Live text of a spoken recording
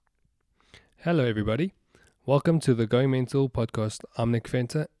Hello, everybody. Welcome to the Going Mental podcast. I'm Nick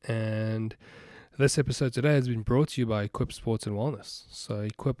Fenter, and this episode today has been brought to you by Equip Sports and Wellness. So,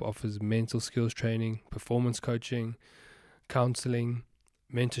 Equip offers mental skills training, performance coaching, counseling,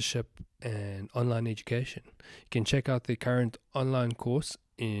 mentorship, and online education. You can check out the current online course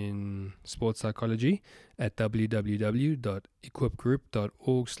in sports psychology at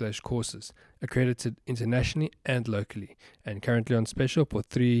www.equipgroup.org/courses, accredited internationally and locally, and currently on special for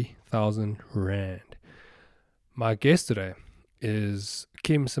 3,000 Rand. My guest today is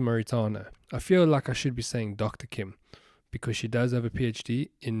Kim Samaritano. I feel like I should be saying Dr. Kim because she does have a PhD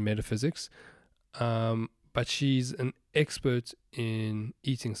in metaphysics, but she's an expert in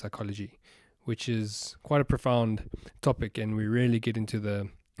eating psychology, which is quite a profound topic, and we really get into the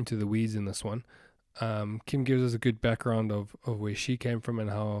weeds in this one. Kim gives us a good background of where she came from and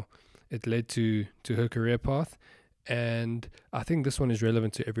how it led to her career path, and I think this one is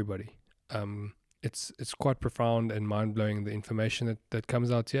relevant to everybody. It's quite profound and mind-blowing, the information that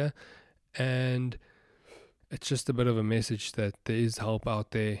comes out here, and it's just a bit of a message that there is help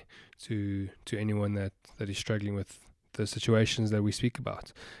out there to anyone that is struggling with the situations that we speak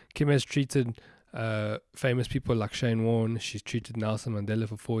about. Kim has treated famous people like Shane Warne. She's treated Nelson Mandela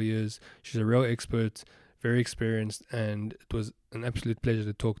for 4 years. She's a real expert, very experienced, and it was an absolute pleasure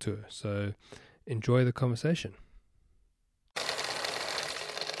to talk to her. So enjoy the conversation.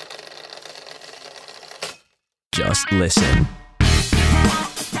 Just listen.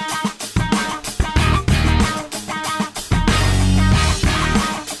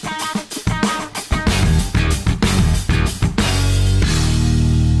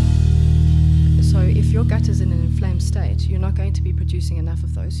 Your gut is in an inflamed state, you're not going to be producing enough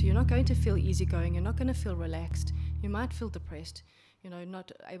of those. So you're not going to feel easygoing, you're not going to feel relaxed, you might feel depressed,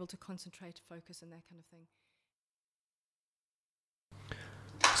 not able to concentrate, focus, and that kind of thing.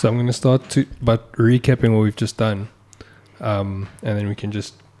 So I'm going to start by recapping what we've just done, and then we can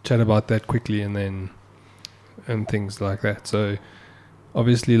just chat about that quickly and things like that. So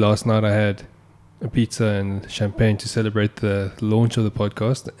obviously last night I had a pizza and champagne to celebrate the launch of the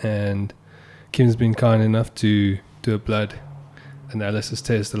podcast, and Kim's been kind enough to do a blood analysis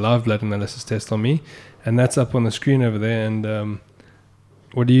test, a live blood analysis test on me, and that's up on the screen over there. And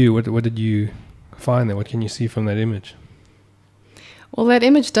what did you find there? What can you see from that image? Well, that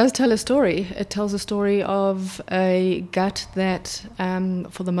image does tell a story. It tells a story of a gut that,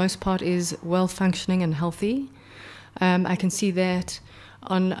 for the most part, is well functioning and healthy. I can see that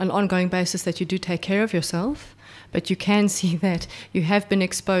on an ongoing basis that you do take care of yourself. But you can see that you have been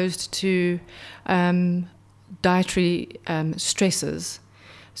exposed to dietary stresses.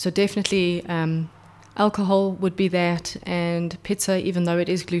 So definitely alcohol would be that, and pizza, even though it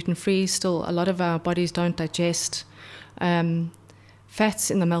is gluten-free, still a lot of our bodies don't digest fats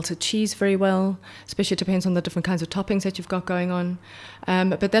in the melted cheese very well, especially it depends on the different kinds of toppings that you've got going on.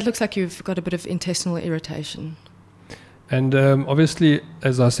 But that looks like you've got a bit of intestinal irritation. And obviously,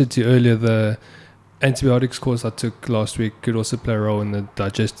 as I said to you earlier, the antibiotics course I took last week could also play a role in the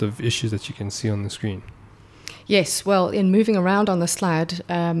digestive issues that you can see on the screen. Yes, well, in moving around on the slide,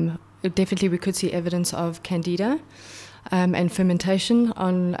 definitely we could see evidence of candida and fermentation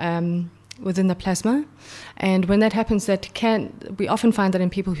on within the plasma. And when that happens, we often find that in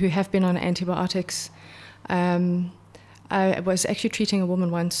people who have been on antibiotics. I was actually treating a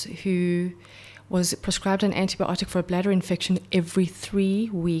woman once who was prescribed an antibiotic for a bladder infection every 3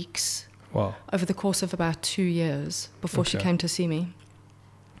 weeks. Wow. Over the course of about 2 years before she came to see me.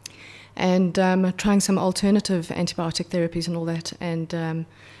 And trying some alternative antibiotic therapies and all that, and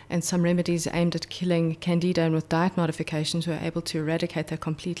some remedies aimed at killing candida, and with diet modifications we were able to eradicate that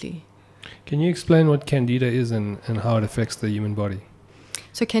completely. Can you explain what candida is and how it affects the human body?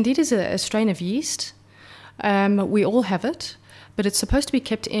 So candida is a strain of yeast. We all have it, but it's supposed to be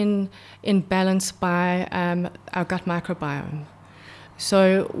kept in balance by our gut microbiome.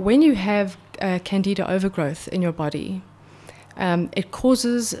 So when you have candida overgrowth in your body, it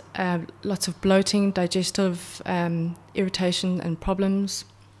causes lots of bloating, digestive irritation and problems,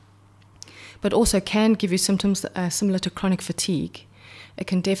 but also can give you symptoms similar to chronic fatigue. It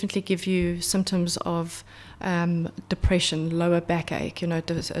can definitely give you symptoms of depression, lower backache,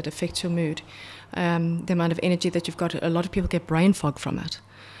 it affects your mood. The amount of energy that you've got, a lot of people get brain fog from it.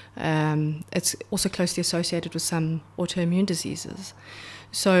 It's also closely associated with some autoimmune diseases.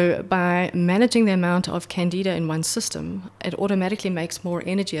 So by managing the amount of candida in one's system, it automatically makes more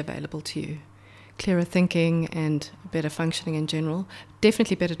energy available to you. Clearer thinking and better functioning in general.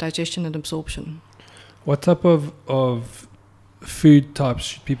 Definitely better digestion and absorption. What type of food types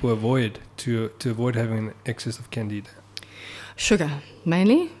should people avoid to avoid having an excess of candida? Sugar,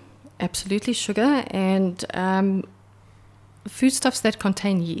 mainly. Absolutely, sugar and foodstuffs that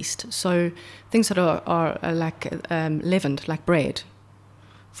contain yeast. So things that are like leavened, like bread,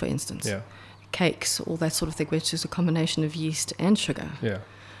 for instance. Yeah. Cakes, all that sort of thing, which is a combination of yeast and sugar. Yeah.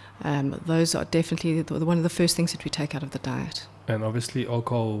 Those are definitely one of the first things that we take out of the diet. And obviously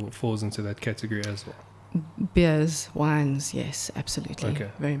alcohol falls into that category as well. Beers, wines, yes, absolutely. Okay.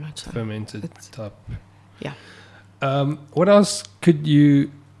 Very much so. Fermented type. Yeah. What else could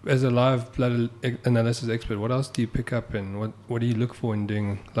you, as a live blood analysis expert, what else do you pick up and what do you look for in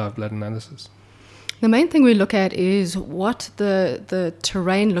doing live blood analysis? The main thing we look at is what the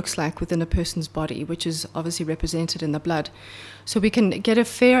terrain looks like within a person's body, which is obviously represented in the blood. So we can get a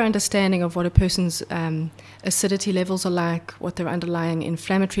fair understanding of what a person's acidity levels are like, what their underlying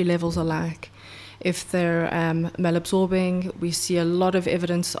inflammatory levels are like. If they're malabsorbing, we see a lot of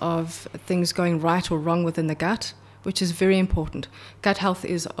evidence of things going right or wrong within the gut, which is very important. Gut health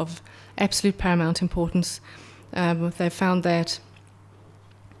is of absolute paramount importance. They've found that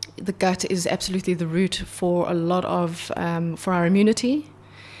the gut is absolutely the root for a lot of, for our immunity,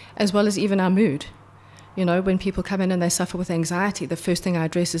 as well as even our mood. You know, when people come in and they suffer with anxiety, the first thing I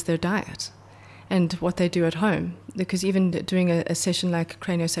address is their diet and what they do at home. Because even doing a session like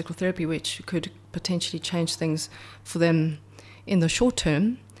craniosacral therapy, which could potentially change things for them in the short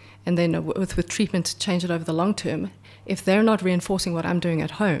term, and then with treatment to change it over the long term, if they're not reinforcing what I'm doing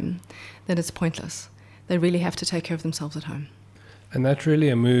at home, then it's pointless. They really have to take care of themselves at home. And that's really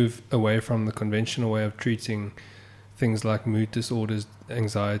a move away from the conventional way of treating things like mood disorders,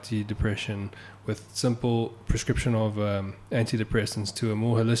 anxiety, depression, with simple prescription of antidepressants to a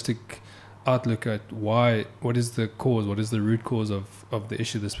more holistic outlook at what is the cause, what is the root cause of the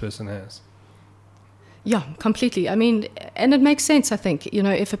issue this person has. Yeah, completely. I mean, and it makes sense, I think. You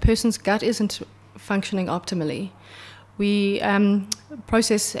know, if a person's gut isn't functioning optimally, we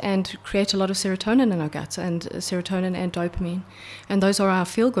process and create a lot of serotonin in our guts, and serotonin and dopamine, and those are our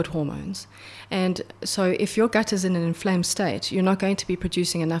feel-good hormones. And so if your gut is in an inflamed state, you're not going to be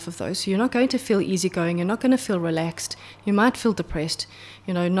producing enough of those. So you're not going to feel easygoing, you're not going to feel relaxed, you might feel depressed,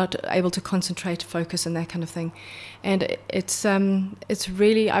 you know, not able to concentrate, focus, and that kind of thing. And it's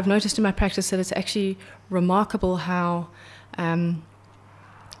really, I've noticed in my practice that it's actually remarkable how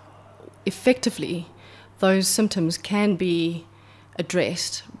effectively those symptoms can be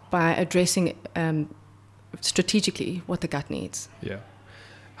addressed by addressing strategically what the gut needs. Yeah.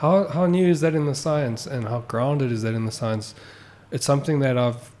 How new is that in the science, and how grounded is that in the science? It's something that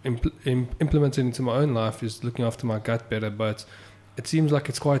I've implemented into my own life, is looking after my gut better, but it seems like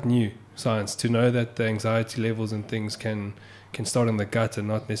it's quite new science to know that the anxiety levels and things can start in the gut and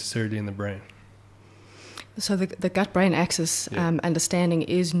not necessarily in the brain. So the gut-brain axis understanding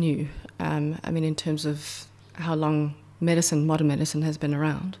is new. I mean, in terms of how long modern medicine has been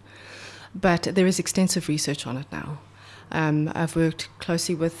around. But there is extensive research on it now. I've worked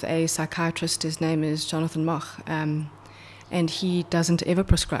closely with a psychiatrist. His name is Jonathan Moch, and he doesn't ever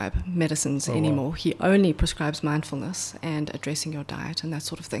prescribe medicines anymore. Wow. He only prescribes mindfulness and addressing your diet and that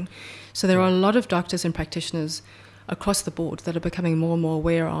sort of thing. So there are a lot of doctors and practitioners across the board that are becoming more and more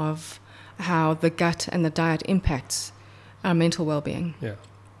aware of how the gut and the diet impacts our mental well-being. Yeah.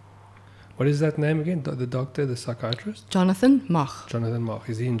 What is that name again? The doctor, the psychiatrist? Jonathan Moch. Jonathan Moch.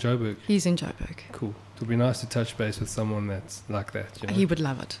 Is he in Joburg? He's in Joburg. Cool. It would be nice to touch base with someone that's like that. You know? He would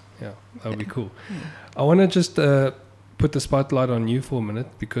love it. Yeah, that would be cool. Yeah. I want to just put the spotlight on you for a minute,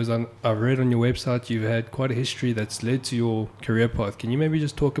 because I've read on your website you've had quite a history that's led to your career path. Can you maybe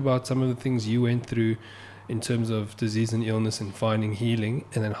just talk about some of the things you went through in terms of disease and illness and finding healing,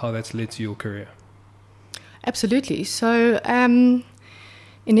 and then how that's led to your career? Absolutely. So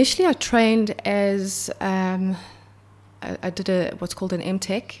initially I trained as, I did what's called an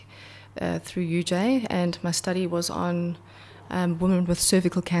MTech through UJ, and my study was on women with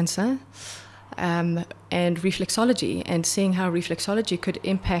cervical cancer and reflexology, and seeing how reflexology could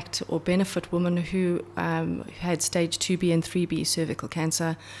impact or benefit women who had stage 2B and 3B cervical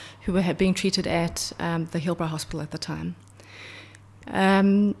cancer, who were being treated at the Hillbrow Hospital at the time.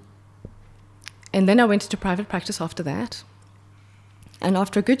 And then I went into private practice after that. And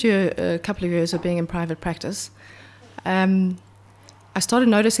after a couple of years of being in private practice, I started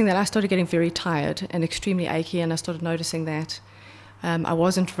noticing that I started getting very tired and extremely achy, and I started noticing that I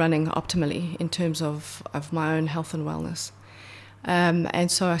wasn't running optimally in terms of my own health and wellness.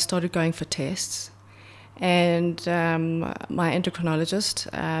 And so I started going for tests. And my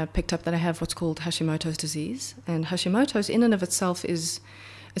endocrinologist picked up that I have what's called Hashimoto's disease. And Hashimoto's in and of itself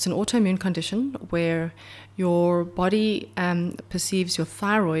it's an autoimmune condition where your body perceives your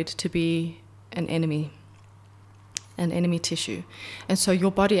thyroid to be an enemy. and enemy tissue. And so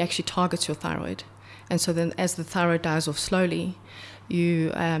your body actually targets your thyroid. And so then as the thyroid dies off slowly,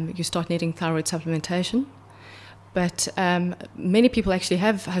 you start needing thyroid supplementation. But many people actually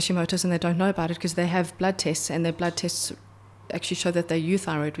have Hashimoto's and they don't know about it because they have blood tests, and their blood tests actually show that they're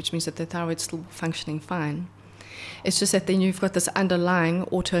euthyroid, which means that their thyroid's still functioning fine. It's just that then you've got this underlying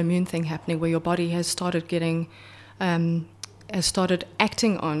autoimmune thing happening where your body has started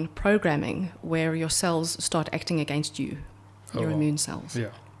acting on programming where your cells start acting against you, your immune cells.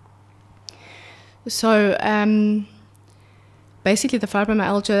 Yeah. So basically the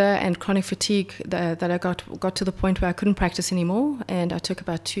fibromyalgia and chronic fatigue that I got to the point where I couldn't practice anymore, and I took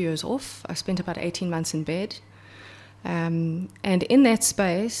about 2 years off. I spent about 18 months in bed. And in that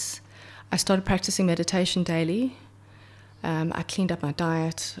space, I started practicing meditation daily. I cleaned up my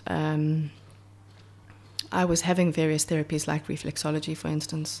diet. I was having various therapies like reflexology, for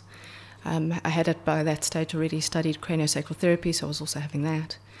instance. I had by that stage already studied craniosacral therapy, so I was also having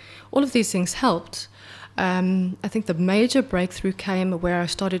that. All of these things helped. I think the major breakthrough came where I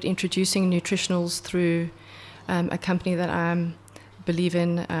started introducing nutritionals through a company that I believe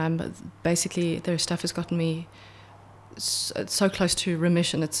in. Basically, their stuff has gotten me so close to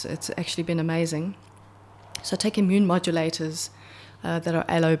remission. It's actually been amazing. So I take immune modulators that are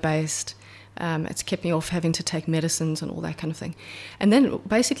aloe-based. It's kept me off having to take medicines and all that kind of thing. And then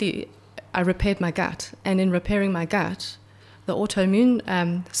basically I repaired my gut. And in repairing my gut, the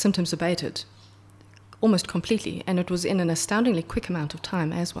autoimmune symptoms abated almost completely. And it was in an astoundingly quick amount of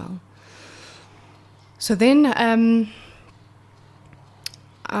time as well. So then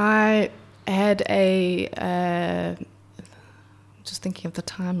I had just thinking of the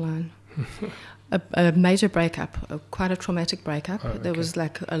timeline, a major breakup, quite a traumatic breakup. Okay. There was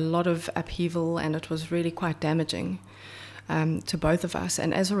like a lot of upheaval, and it was really quite damaging to both of us.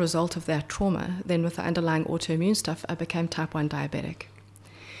 And as a result of that trauma, then with the underlying autoimmune stuff, I became type 1 diabetic.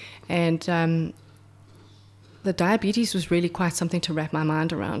 And the diabetes was really quite something to wrap my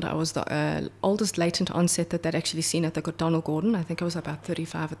mind around. I was the oldest latent onset that they'd actually seen at the Donald Gordon. I think I was about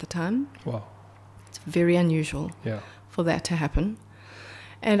 35 at the time. Wow. It's very unusual. Yeah. For that to happen.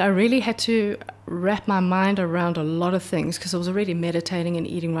 And I really had to wrap my mind around a lot of things because I was already meditating and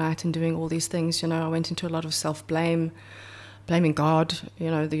eating right and doing all these things. You know, I went into a lot of self-blame, blaming God,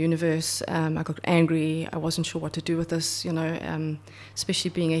 you know, the universe. I got angry. I wasn't sure what to do with this, you know,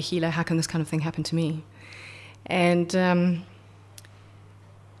 especially being a healer. How can this kind of thing happen to me? And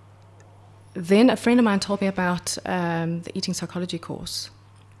then a friend of mine told me about the eating psychology course.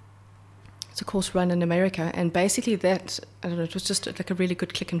 It's a course run in America, and basically that, I don't know, it was just like a really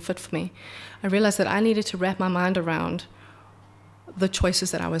good click and fit for me. I realized that I needed to wrap my mind around the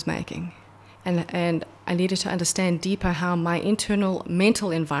choices that I was making, and I needed to understand deeper how my internal mental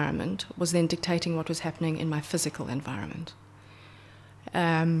environment was then dictating what was happening in my physical environment.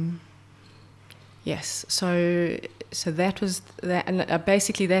 Yes, so that was that, and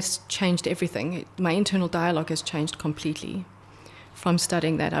basically that's changed everything. My internal dialogue has changed completely. From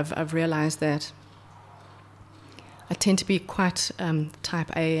studying that, I've realized that I tend to be quite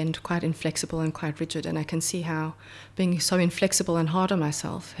type A and quite inflexible and quite rigid, and I can see how being so inflexible and hard on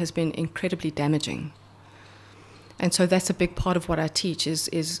myself has been incredibly damaging. And so that's a big part of what I teach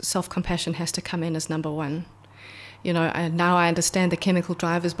is self-compassion has to come in as number one. You know, now I understand the chemical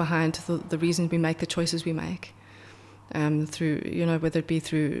drivers behind the reason we make the choices we make. Through, you know, whether it be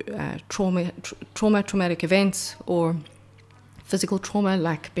through traumatic events or physical trauma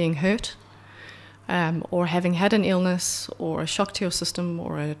like being hurt, or having had an illness or a shock to your system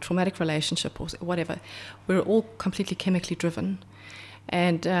or a traumatic relationship or whatever. We're all completely chemically driven.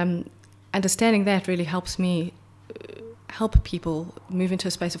 And understanding that really helps me help people move into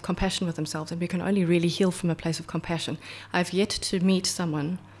a space of compassion with themselves, and we can only really heal from a place of compassion. I've yet to meet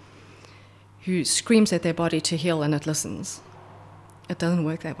someone who screams at their body to heal and it listens. It doesn't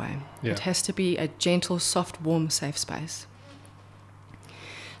work that way. Yeah. It has to be a gentle, soft, warm, safe space.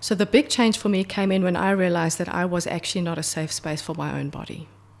 So the big change for me came in when I realized that I was actually not a safe space for my own body.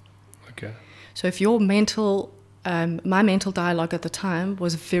 Okay. So if your mental, my mental dialogue at the time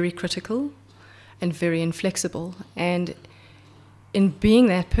was very critical and very inflexible, and in being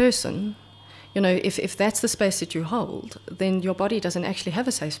that person, you know, if that's the space that you hold, then your body doesn't actually have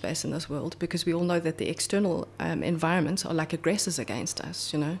a safe space in this world, because we all know that the external environments are like aggressors against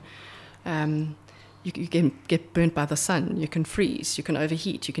us, you know. You can get burnt by the sun, you can freeze, you can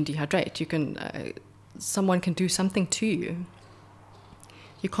overheat, you can dehydrate, you can, someone can do something to you.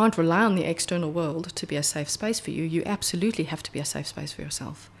 You can't rely on the external world to be a safe space for you. You absolutely have to be a safe space for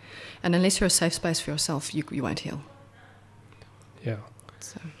yourself. And unless you're a safe space for yourself, you won't heal. Yeah.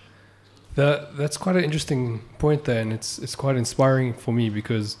 So. That's quite an interesting point there, and it's quite inspiring for me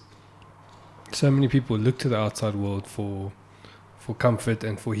because so many people look to the outside world for comfort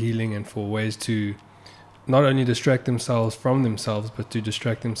and for healing and for ways to not only distract themselves from themselves, but to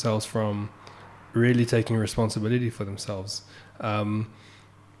distract themselves from really taking responsibility for themselves.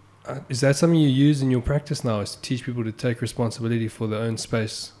 Is that something you use in your practice now, is to teach people to take responsibility for their own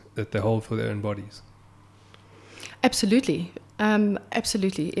space that they hold for their own bodies? Absolutely.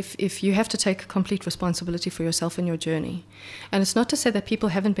 Absolutely. If you have to take complete responsibility for yourself and your journey. And it's not to say that people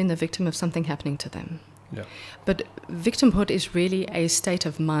haven't been the victim of something happening to them. Yeah. But victimhood is really a state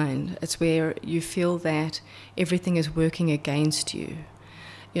of mind. It's where you feel that everything is working against you,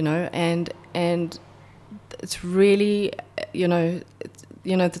 and it's really,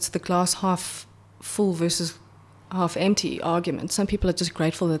 it's the glass half full versus half empty argument. Some people are just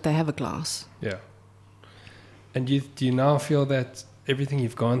grateful that they have a glass. Yeah. And do you now feel that everything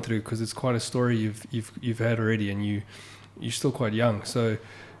you've gone through, because it's quite a story you've had already, and you're still quite young, so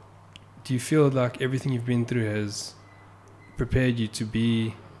do you feel like everything you've been through has prepared you to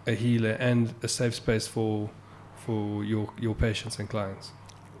be a healer and a safe space for your patients and clients?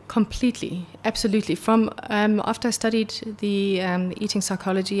 Completely, absolutely. From after I studied the eating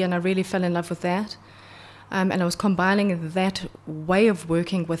psychology, and I really fell in love with that, and I was combining that way of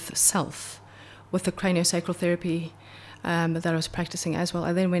working with self, with the craniosacral therapy that I was practicing as well.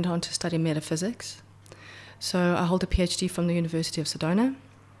 I then went on to study metaphysics. So I hold a PhD from the University of Sedona.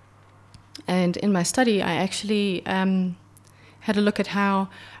 And in my study, I actually had a look at how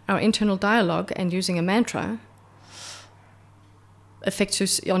our internal dialogue and using a mantra affects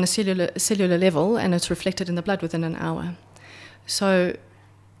us on a cellular level, and it's reflected in the blood within an hour. So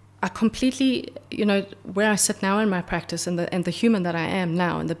I completely, where I sit now in my practice, and the human that I am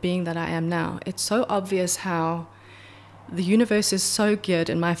now, and the being that I am now, it's so obvious how the universe is so geared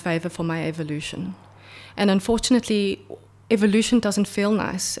in my favor for my evolution. And unfortunately, evolution doesn't feel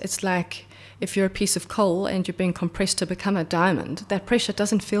nice. It's like if you're a piece of coal and you're being compressed to become a diamond, that pressure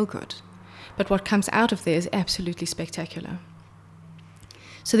doesn't feel good. But what comes out of there is absolutely spectacular.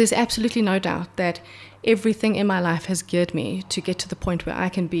 So there's absolutely no doubt that everything in my life has geared me to get to the point where I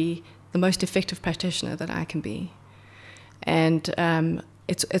can be the most effective practitioner that I can be. And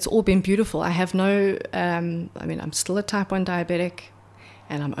it's all been beautiful. I have no, I'm still a type 1 diabetic,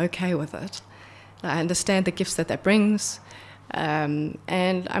 and I'm okay with it. I understand the gifts that brings, and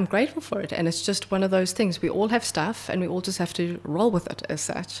I'm grateful for it. And it's just one of those things. We all have stuff, and we all just have to roll with it as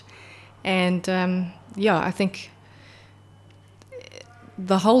such. And I think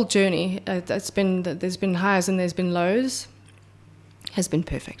the whole journey, there's been highs and there's been lows, has been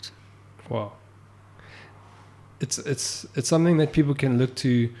perfect. Wow. It's something that people can look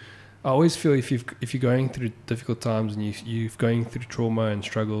to. I always feel if you're going through difficult times and you're going through trauma and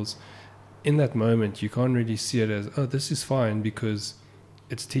struggles, in that moment you can't really see it as, oh, this is fine because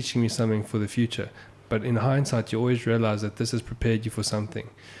it's teaching me something for the future. But in hindsight, you always realize that this has prepared you for something.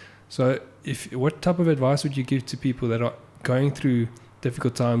 So what type of advice would you give to people that are going through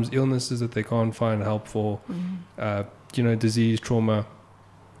difficult times, illnesses that they can't find help for, disease, trauma,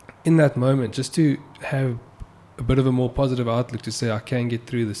 in that moment, just to have a bit of a more positive outlook to say, I can get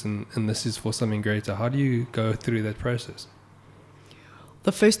through this, and this is for something greater? How do you go through that process?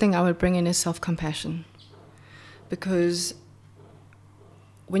 The first thing I would bring in is self-compassion. Because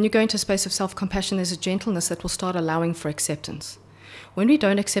when you go into a space of self-compassion, there's a gentleness that will start allowing for acceptance. When we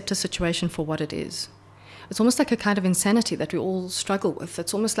don't accept a situation for what it is, it's almost like a kind of insanity that we all struggle with.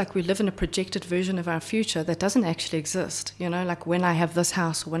 It's almost like we live in a projected version of our future that doesn't actually exist. Like when I have this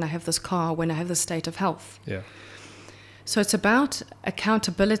house, or when I have this car, when I have this state of health. Yeah. So it's about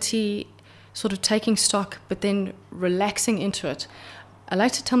accountability, sort of taking stock, but then relaxing into it. I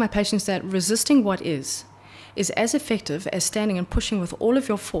like to tell my patients that resisting what is as effective as standing and pushing with all of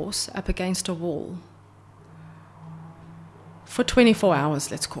your force up against a wall for 24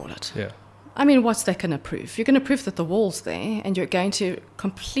 hours, let's call it. Yeah. I mean, what's that going to prove? You're going to prove that the wall's there, and you're going to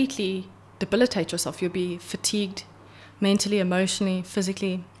completely debilitate yourself. You'll be fatigued mentally, emotionally,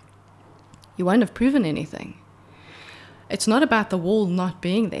 physically. You won't have proven anything. It's not about the wall not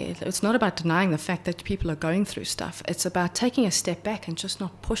being there. It's not about denying the fact that people are going through stuff. It's about taking a step back and just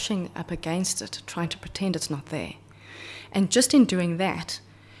not pushing up against it, trying to pretend it's not there. And just in doing that,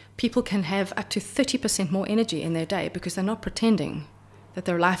 people can have up to 30% more energy in their day because they're not pretending that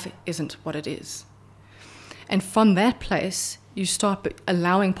their life isn't what it is. And from that place, you start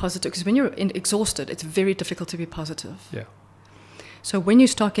allowing positive, because when you're exhausted, it's very difficult to be positive. Yeah. So when you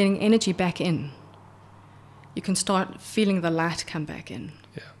start getting energy back in, you can start feeling the light come back in.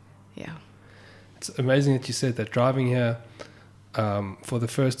 Yeah. Yeah. It's amazing that you said that. Driving here, for the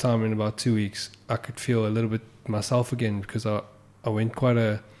first time in about 2 weeks, I could feel a little bit myself again, because I went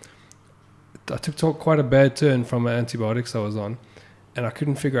I took quite a bad turn from the antibiotics I was on, and I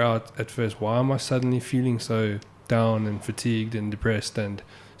couldn't figure out at first, why am I suddenly feeling so down and fatigued and depressed and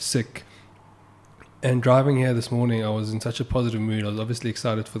sick. And driving here this morning, I was in such a positive mood. I was obviously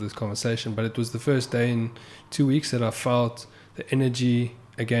excited for this conversation, but it was the first day in 2 weeks that I felt the energy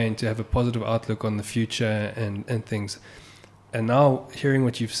again to have a positive outlook on the future and things. And now hearing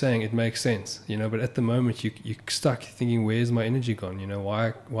what you're saying, it makes sense, but at the moment you're stuck thinking, where's my energy gone?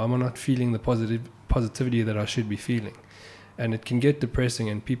 Why am I not feeling the positivity that I should be feeling? And it can get depressing,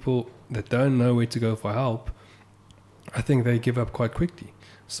 and people that don't know where to go for help, I think they give up quite quickly.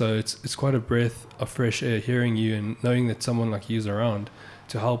 So it's quite a breath of fresh air hearing you and knowing that someone like you is around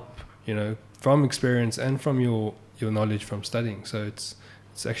to help, from experience and from your knowledge from studying. So it's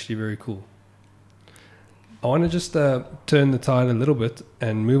actually very cool. I want to just turn the tide a little bit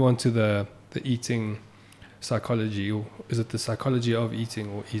and move on to the eating psychology, or is it the psychology of eating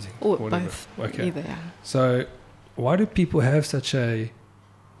or eating? Or whatever. both. Okay. Either, yeah. So why do people have such a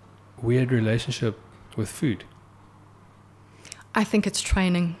weird relationship with food? I think it's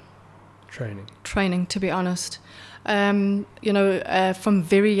training. Training, to be honest. From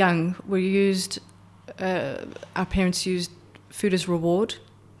very young, our parents used food as reward,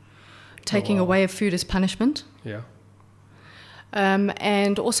 taking away of food as punishment. Yeah.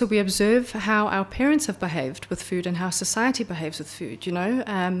 And also we observe how our parents have behaved with food and how society behaves with food,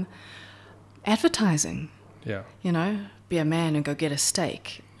 advertising. Yeah. Be a man and go get a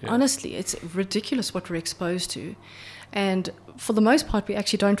steak. Yeah. Honestly, it's ridiculous what we're exposed to. And for the most part, we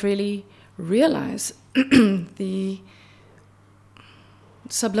actually don't really realize the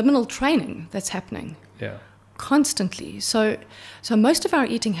subliminal training that's happening. Yeah. Constantly. So most of our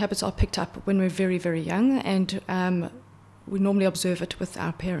eating habits are picked up when we're very, very young, and we normally observe it with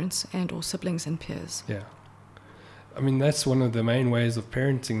our parents and or siblings and peers. Yeah. I mean, that's one of the main ways of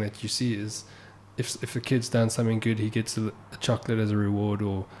parenting that you see is if the kid's done something good, he gets a chocolate as a reward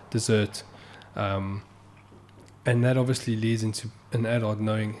or dessert. And that obviously leads into an adult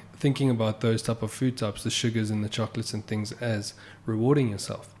thinking about those type of food types, the sugars and the chocolates and things, as rewarding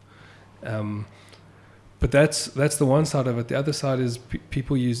yourself. But that's the one side of it. The other side is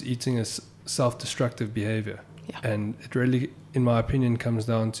people use eating as self-destructive behavior. Yeah. And it really, in my opinion, comes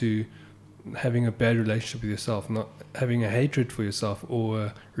down to having a bad relationship with yourself, not having a hatred for yourself or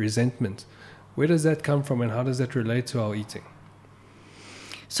a resentment. Where does that come from, and how does that relate to our eating?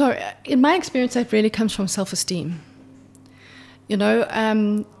 So in my experience, that really comes from self-esteem.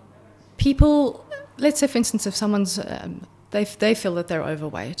 People, let's say, for instance, if someone's, they feel that they're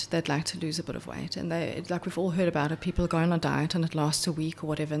overweight, they'd like to lose a bit of weight, and like we've all heard about it, people go on a diet and it lasts a week or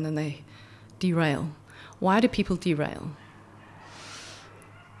whatever, and then they derail. Why do people derail?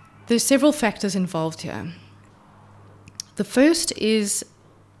 There's several factors involved here. The first is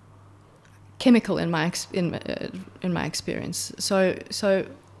chemical in my experience. So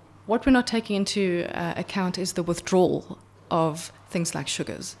what we're not taking into account is the withdrawal of things like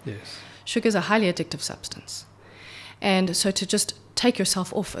sugars. Yes. Sugar is a highly addictive substance. And so to just take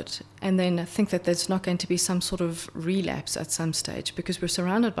yourself off it and then think that there's not going to be some sort of relapse at some stage because we're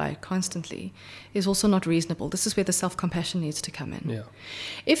surrounded by it constantly is also not reasonable. This is where the self-compassion needs to come in. Yeah.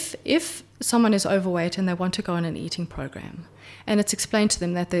 If someone is overweight and they want to go on an eating program and it's explained to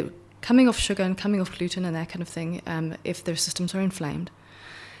them that they're coming off sugar and coming off gluten and that kind of thing, if their systems are inflamed,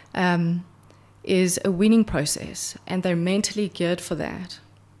 is a weaning process, and they're mentally geared for that.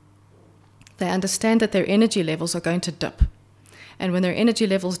 They understand that their energy levels are going to dip. And when their energy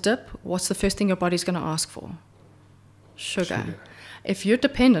levels dip, what's the first thing your body's going to ask for? Sugar. If you're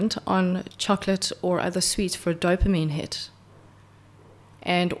dependent on chocolate or other sweets for a dopamine hit,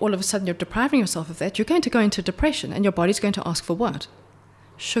 and all of a sudden you're depriving yourself of that, you're going to go into depression, and your body's going to ask for what?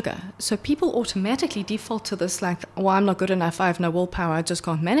 Sugar. So people automatically default to this like, well, I'm not good enough, I have no willpower, I just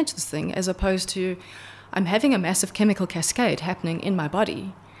can't manage this thing, as opposed to I'm having a massive chemical cascade happening in my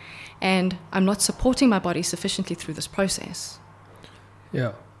body and I'm not supporting my body sufficiently through this process.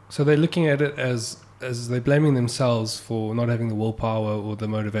 Yeah. So they're looking at it as they're blaming themselves for not having the willpower or the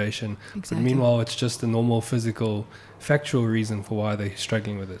motivation. Exactly. But meanwhile, it's just a normal physical, factual reason for why they're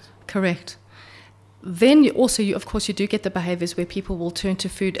struggling with it. Correct. Then you do get the behaviors where people will turn to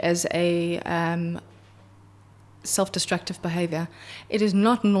food as a self-destructive behavior. It is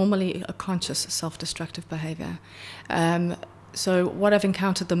not normally a conscious self-destructive behavior. So what I've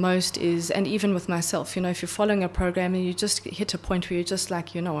encountered the most is, and even with myself, if you're following a program and you just hit a point where you're just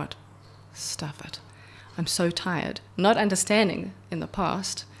like, you know what, stuff it. I'm so tired. Not understanding in the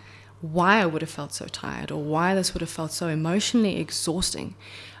past why I would have felt so tired or why this would have felt so emotionally exhausting.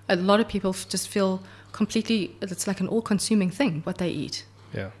 A lot of people just feel completely, it's like an all-consuming thing, what they eat.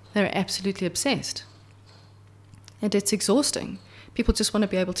 Yeah. They're absolutely obsessed. And it's exhausting. People just want to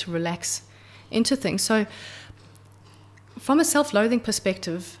be able to relax into things. So from a self-loathing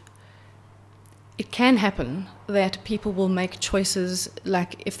perspective, it can happen that people will make choices,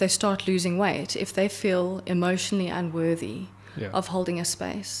 like if they start losing weight, if they feel emotionally unworthy of holding a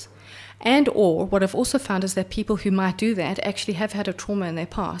space. And or what I've also found is that people who might do that actually have had a trauma in their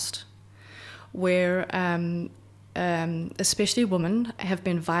past where especially women have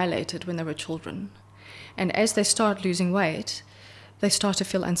been violated when they were children. And as they start losing weight, they start to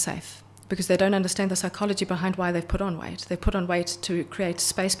feel unsafe because they don't understand the psychology behind why they've put on weight. They put on weight to create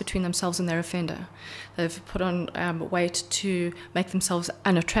space between themselves and their offender. They've put on weight to make themselves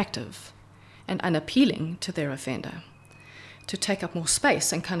unattractive and unappealing to their offender, to take up more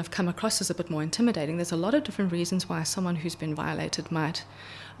space and kind of come across as a bit more intimidating. There's a lot of different reasons why someone who's been violated might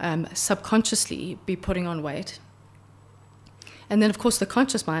subconsciously be putting on weight. And then, of course, the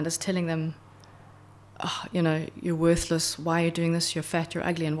conscious mind is telling them, oh, you know, you're worthless, why are you doing this, you're fat, you're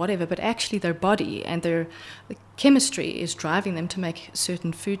ugly, and whatever. But actually their body and their chemistry is driving them to make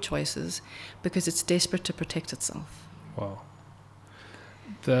certain food choices because it's desperate to protect itself. Wow.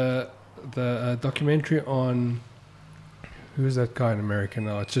 The documentary on, who's that guy in America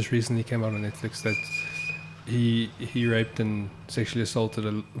now? It just recently came out on Netflix that he raped and sexually assaulted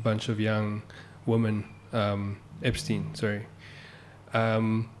a bunch of young women, Epstein, sorry.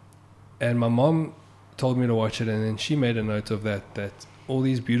 And my mom told me to watch it, and then she made a note of that all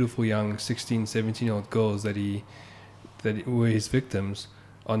these beautiful young 16, 17-year-old girls that were his victims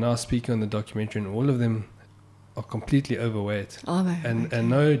are now speaking on the documentary, and all of them are completely overweight. Are they? And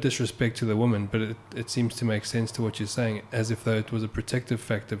no disrespect to the woman, but it seems to make sense to what you're saying, as if though it was a protective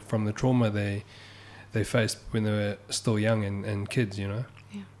factor from the trauma they faced when they were still young and kids, you know?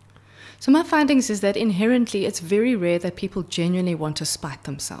 Yeah. So my findings is that inherently it's very rare that people genuinely want to spite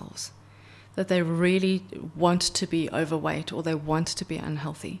themselves, that they really want to be overweight or they want to be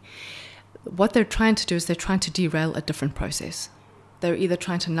unhealthy. What they're trying to do is they're trying to derail a different process. They're either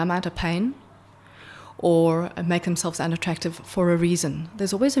trying to numb out a pain or make themselves unattractive for a reason.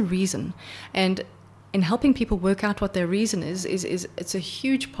 There's always a reason. And in helping people work out what their reason is it's a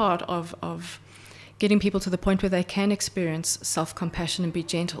huge part of getting people to the point where they can experience self-compassion and be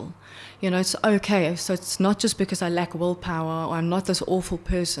gentle. You know, it's okay. So it's not just because I lack willpower or I'm not this awful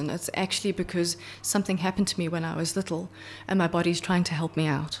person. It's actually because something happened to me when I was little and my body's trying to help me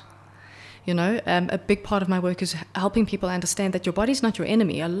out. You know, a big part of my work is helping people understand that your body's not your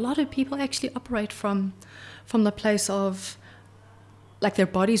enemy. A lot of people actually operate from the place of like their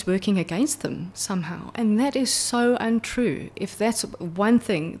body's working against them somehow. And that is so untrue. If that's one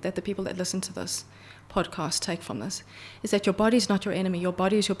thing that the people that listen to this podcast take from this, is that your body is not your enemy. Your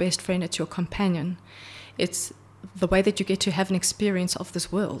body is your best friend. It's your companion. It's the way that you get to have an experience of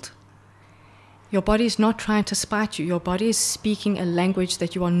this world. Your body is not trying to spite you. Your body is speaking a language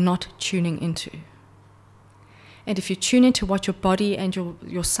that you are not tuning into. And if you tune into what your body and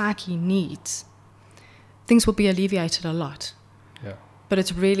your psyche needs, things will be alleviated a lot. Yeah. But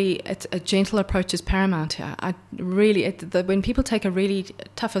it's a gentle approach is paramount here. When people take a really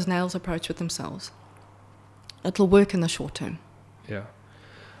tough as nails approach with themselves, it'll work in the short term. Yeah.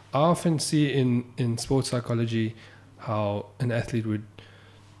 I often see in sports psychology how an athlete would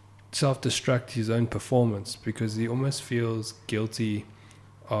self-destruct his own performance because he almost feels guilty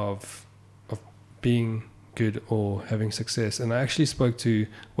of being good or having success. And I actually spoke to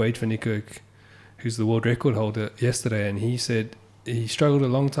Wade van Niekerk, who's the world record holder, yesterday, and he said he struggled a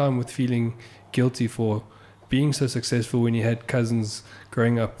long time with feeling guilty for being so successful when he had cousins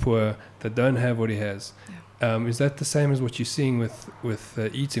growing up poor that don't have what he has. Yeah. Is that the same as what you're seeing with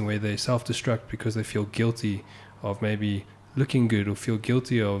eating, where they self-destruct because they feel guilty of maybe looking good or feel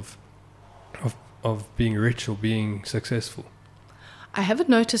guilty of being rich or being successful? I haven't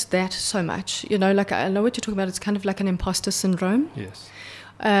noticed that so much. You know, like I know what you're talking about. It's kind of like an imposter syndrome. Yes.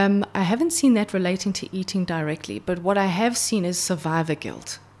 I haven't seen that relating to eating directly, but what I have seen is survivor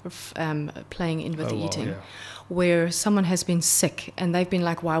guilt playing in with eating, where someone has been sick and they've been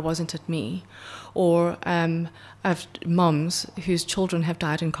like, why wasn't it me? Or I've moms whose children have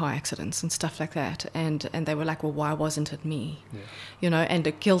died in car accidents and stuff like that, and they were like, well, why wasn't it me? Yeah. You know, and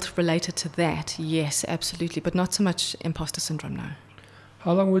the guilt related to that, yes, absolutely, but not so much imposter syndrome, no.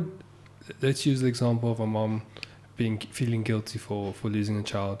 How long let's use the example of a mom feeling guilty for losing a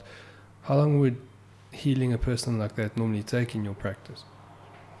child. How long would healing a person like that normally take in your practice?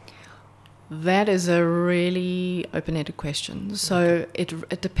 That is a really open-ended question. So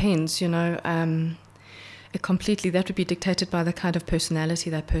it depends, it completely, that would be dictated by the kind of personality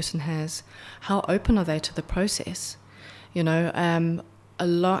that person has. How open are they to the process? A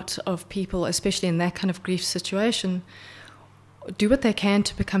lot of people, especially in that kind of grief situation, do what they can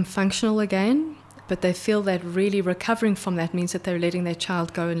to become functional again, but they feel that really recovering from that means that they're letting their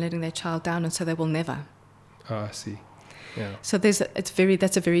child go and letting their child down, and so they will never. Oh, I see. Yeah. So that's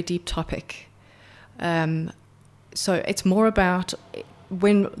a very deep topic. So it's more about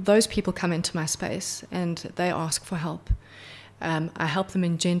when those people come into my space and they ask for help, I help them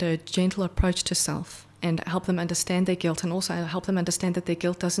engender a gentle approach to self and help them understand their guilt, and also help them understand that their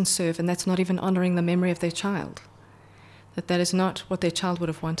guilt doesn't serve, and that's not even honoring the memory of their child, that is not what their child would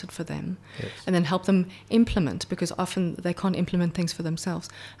have wanted for them. Yes. And then help them implement, because often they can't implement things for themselves,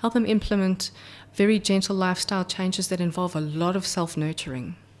 help them implement very gentle lifestyle changes that involve a lot of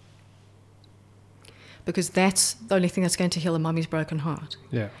self-nurturing, because that's the only thing that's going to heal a mommy's broken heart.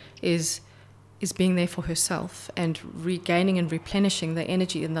 Yeah. Is being there for herself and regaining and replenishing the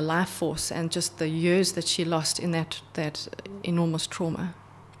energy and the life force and just the years that she lost in that enormous trauma.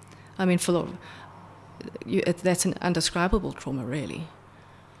 I mean, that's an undescribable trauma, really.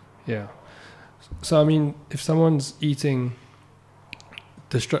 Yeah. So, I mean, if someone's eating,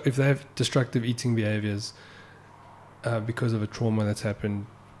 if they have destructive eating behaviors because of a trauma that's happened,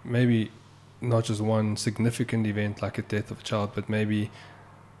 maybe not just one significant event like a death of a child, but maybe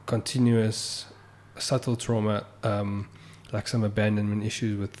continuous subtle trauma, like some abandonment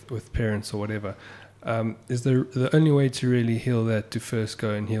issues with parents or whatever, is the only way to really heal that to first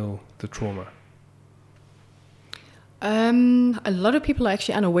go and heal the trauma? A lot of people are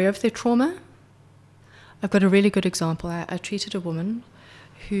actually unaware of their trauma. I've got a really good example. I treated a woman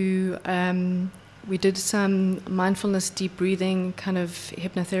who we did some mindfulness, deep breathing, kind of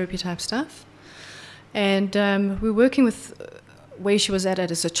hypnotherapy type stuff. And we were working with where she was at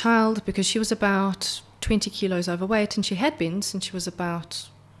as a child, because she was about 20 kilos overweight, and she had been since she was about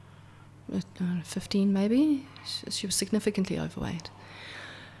 15 maybe. She was significantly overweight.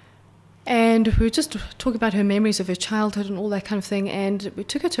 And we were just talking about her memories of her childhood and all that kind of thing, and we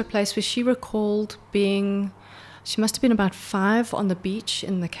took her to a place where she recalled she must have been about 5 on the beach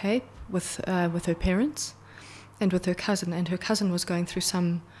in the Cape with her parents and with her cousin, and her cousin was going through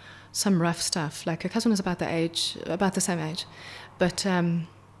some rough stuff. Like, her cousin was about the same age, but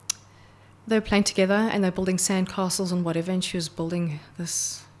they were playing together and they were building sand castles and whatever, and she was building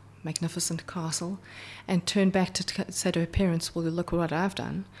this magnificent castle and turned back to say to her parents, well, look what I've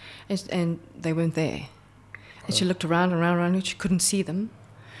done, and they weren't there. And she looked around and she couldn't see them,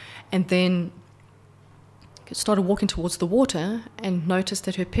 and then started walking towards the water and noticed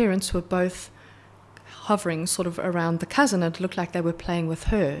that her parents were both hovering sort of around the cousin. It looked like they were playing with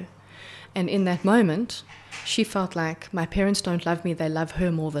her. And in that moment, she felt like, my parents don't love me, they love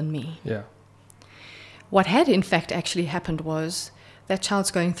her more than me. Yeah. What had in fact actually happened was that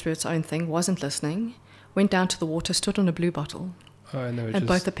child's going through its own thing, wasn't listening, went down to the water, stood on a blue bottle, and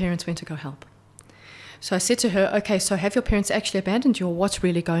both the parents went to go help. So I said to her, okay, so have your parents actually abandoned you, or what's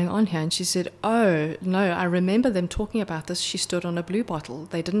really going on here? And she said, oh, no, I remember them talking about this. She stood on a blue bottle.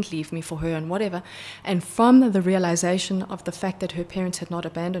 They didn't leave me for her and whatever. And from the realization of the fact that her parents had not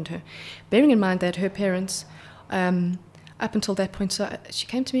abandoned her, bearing in mind that her parents, up until that point, so she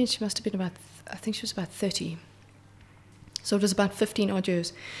came to me and she must have been I think she was about 30. So it was about 15 odd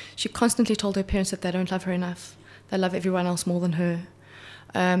years. She constantly told her parents that they don't love her enough. They love everyone else more than her.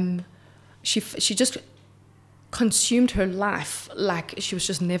 She just consumed her life like she was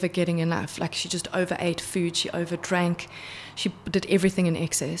just never getting enough. Like, she just overate food, she overdrank, she did everything in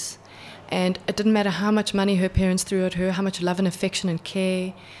excess. And it didn't matter how much money her parents threw at her, how much love and affection and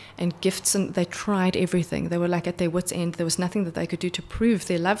care and gifts, and they tried everything. They were like at their wits' end. There was nothing that they could do to prove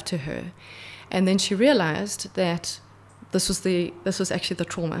their love to her. And then she realized that this was actually the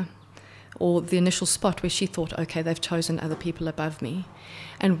trauma, or the initial spot where she thought, okay, they've chosen other people above me.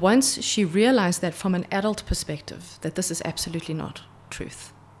 And once she realized that from an adult perspective, that this is absolutely not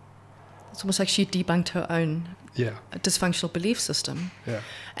truth, it's almost like she debunked her own dysfunctional belief system. Yeah.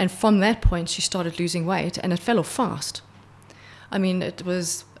 And from that point, she started losing weight, and it fell off fast. I mean, it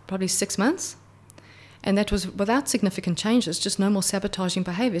was probably 6 months, and that was without significant changes, just no more sabotaging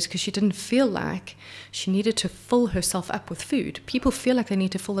behaviors, because she didn't feel like she needed to fill herself up with food. People feel like they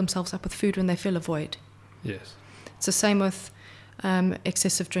need to fill themselves up with food when they feel a void. Yes. It's the same with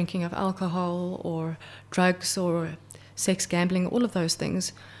excessive drinking of alcohol or drugs or sex, gambling. All of those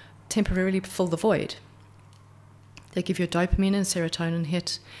things temporarily fill the void. They give you a dopamine and serotonin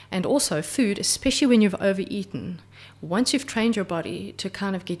hit. And also food, especially when you've overeaten, once you've trained your body to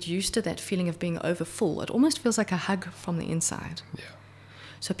kind of get used to that feeling of being overfull, it almost feels like a hug from the inside. Yeah.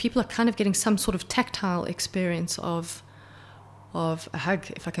 So people are kind of getting some sort of tactile experience of a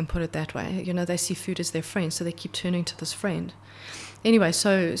hug, if I can put it that way. You know, they see food as their friend, so they keep turning to this friend. Anyway,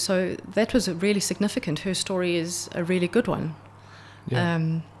 so that was really significant. Her story is a really good one.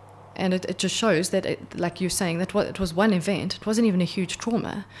 Yeah. And it just shows that, like you're saying, that it was one event. It wasn't even a huge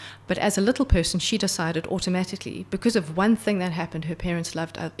trauma. But as a little person, she decided automatically, because of one thing that happened, her parents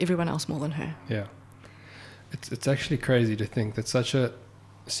loved everyone else more than her. Yeah. It's actually crazy to think that such a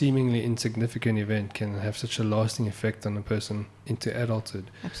seemingly insignificant event can have such a lasting effect on a person into adulthood.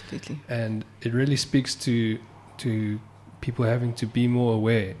 Absolutely. And it really speaks to people having to be more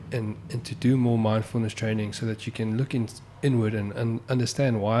aware and to do more mindfulness training so that you can look inward and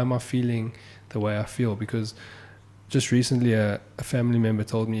understand, why am I feeling the way I feel? Because just recently a family member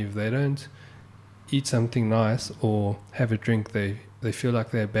told me if they don't eat something nice or have a drink, they feel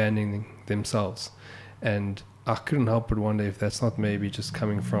like they're abandoning themselves. And I couldn't help but wonder if that's not maybe just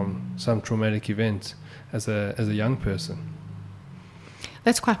coming from some traumatic event as a young person.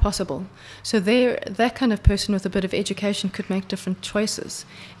 That's quite possible. So that kind of person with a bit of education could make different choices.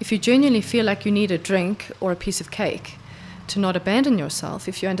 If you genuinely feel like you need a drink or a piece of cake to not abandon yourself,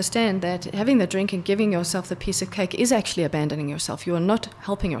 if you understand that having the drink and giving yourself the piece of cake is actually abandoning yourself, you are not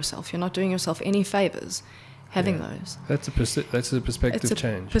helping yourself, you're not doing yourself any favors having those. That's a perspective it's a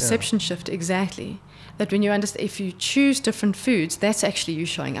change. Perception shift, exactly. That when you understand, if you choose different foods, that's actually you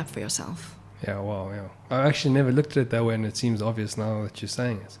showing up for yourself. Yeah, wow, yeah. I actually never looked at it that way, and it seems obvious now that you're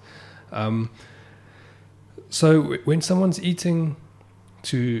saying it. So when someone's eating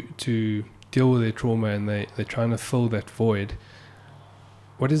to deal with their trauma and they're trying to fill that void,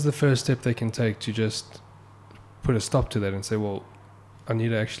 what is the first step they can take to just put a stop to that and say, well, I need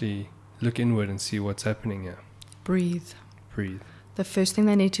to actually look inward and see what's happening here? Breathe. The first thing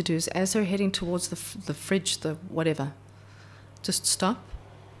they need to do is, as they're heading towards the fridge, the whatever, just stop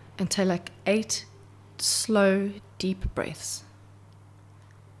and take like 8 slow, deep breaths.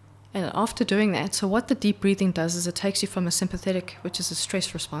 And after doing that, so what the deep breathing does is it takes you from a sympathetic, which is a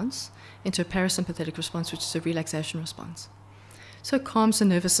stress response, into a parasympathetic response, which is a relaxation response. So it calms the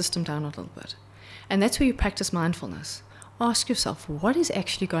nervous system down a little bit. And that's where you practice mindfulness. Ask yourself, what is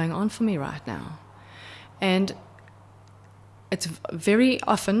actually going on for me right now? And it's very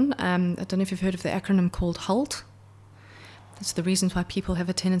often, I don't know if you've heard of the acronym called HALT. That's the reasons why people have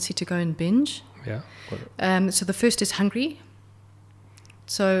a tendency to go and binge. Yeah. So the first is hungry.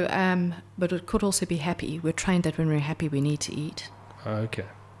 So, but it could also be happy. We're trained that when we're happy, we need to eat. Okay.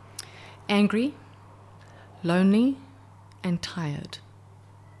 Angry, lonely, and tired.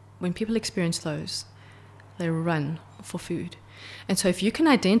 When people experience those, they run for food. And so if you can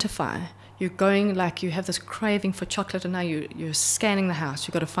identify, you're going like you have this craving for chocolate and now you're scanning the house,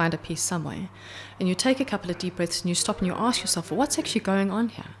 you've got to find a piece somewhere. And you take a couple of deep breaths and you stop and you ask yourself, well, what's actually going on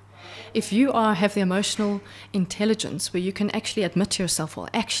here? If you have the emotional intelligence where you can actually admit to yourself, well,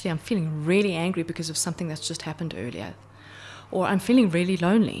 actually I'm feeling really angry because of something that's just happened earlier, or I'm feeling really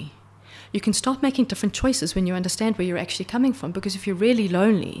lonely, you can start making different choices when you understand where you're actually coming from. Because if you're really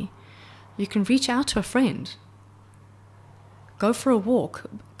lonely, you can reach out to a friend, go for a walk,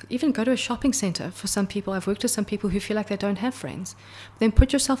 even go to a shopping center. For some people, I've worked with some people who feel like they don't have friends. Then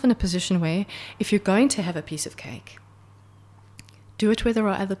put yourself in a position where if you're going to have a piece of cake, do it where there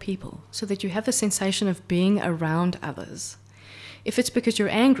are other people so that you have the sensation of being around others. If it's because you're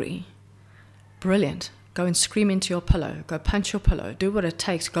angry, brilliant. Go and scream into your pillow. Go punch your pillow. Do what it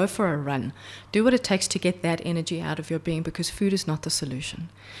takes. Go for a run. Do what it takes to get that energy out of your being, because food is not the solution.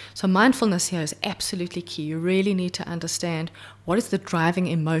 So mindfulness here is absolutely key. You really need to understand what is the driving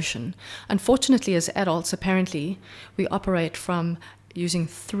emotion. Unfortunately, as adults, apparently, we operate from using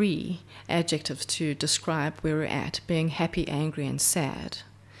 3 adjectives to describe where we're at, being happy, angry, and sad.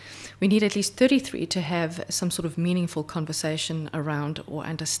 We need at least 33 to have some sort of meaningful conversation around or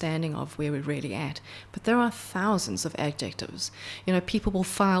understanding of where we're really at. But there are thousands of adjectives. You know, people will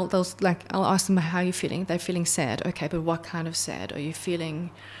file those, like, I'll ask them, how are you feeling? They're feeling sad. Okay, but what kind of sad? Are you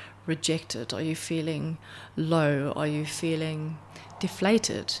feeling rejected? Are you feeling low? Are you feeling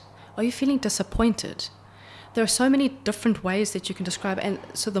deflated? Are you feeling disappointed? There are so many different ways that you can describe. And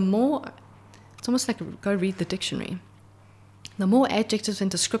so the more, it's almost like go read the dictionary. The more adjectives and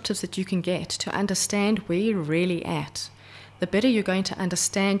descriptives that you can get to understand where you're really at, the better you're going to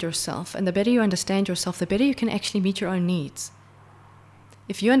understand yourself. And the better you understand yourself, the better you can actually meet your own needs.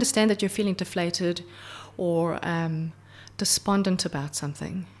 If you understand that you're feeling deflated or despondent about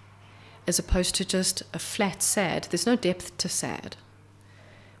something, as opposed to just a flat sad. There's no depth to sad.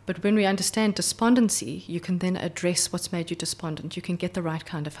 But when we understand despondency, you can then address what's made you despondent. You can get the right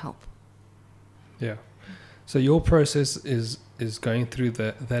kind of help. Yeah. So your process is going through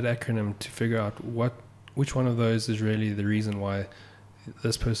that acronym to figure out which one of those is really the reason why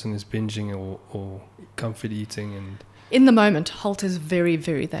this person is binging or comfort eating. And in the moment, HALT is the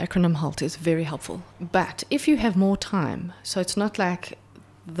acronym HALT is very helpful. But if you have more time, so it's not like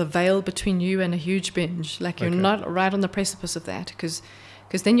the veil between you and a huge binge, like you're not right on the precipice of that, because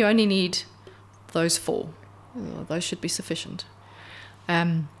then you only need those 4. Those should be sufficient.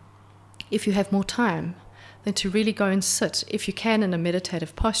 If you have more time, then to really go and sit, if you can, in a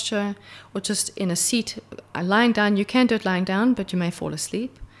meditative posture or just in a seat, lying down. You can do it lying down, but you may fall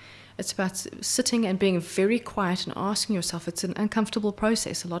asleep. It's about sitting and being very quiet and asking yourself. It's an uncomfortable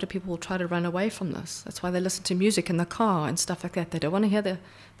process. A lot of people will try to run away from this. That's why they listen to music in the car and stuff like that. They don't want to hear they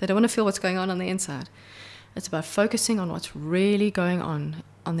don't want to feel what's going on the inside. It's about focusing on what's really going on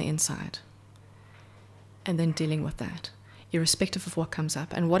the inside and then dealing with that, irrespective of what comes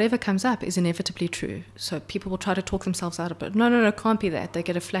up. And whatever comes up is inevitably true. So people will try to talk themselves out of it. No, it can't be that. They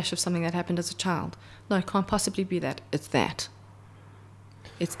get a flash of something that happened as a child. No, it can't possibly be that. It's that.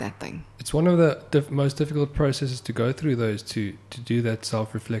 It's that thing. It's one of the most difficult processes to go through those, to do that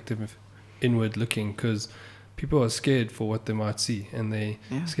self-reflective inward looking, because people are scared for what they might see, and they're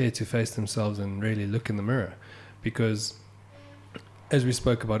scared to face themselves and really look in the mirror. Because as we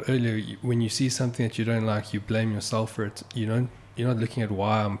spoke about earlier, when you see something that you don't like, you blame yourself for it. You're not looking at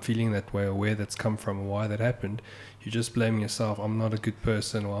why I'm feeling that way or where that's come from or why that happened. You're just blaming yourself. I'm not a good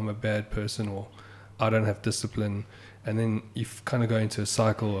person, or I'm a bad person, or I don't have discipline. And then you kind of go into a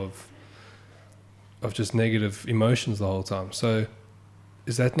cycle of just negative emotions the whole time. So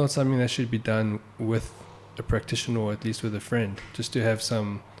is that not something that should be done with a practitioner, or at least with a friend, just to have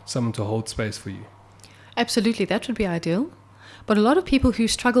someone to hold space for you? Absolutely, that would be ideal. But a lot of people who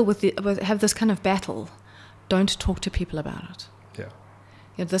struggle have this kind of battle don't talk to people about it.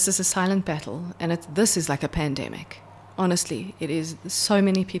 Yeah. This is a silent battle, and this is like a pandemic. Honestly, it is. So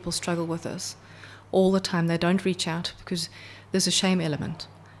many people struggle with this all the time. They don't reach out because there's a shame element.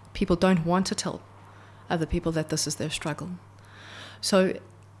 People don't want to tell other people that this is their struggle. So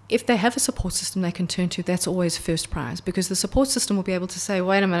if they have a support system they can turn to, that's always first prize, because the support system will be able to say,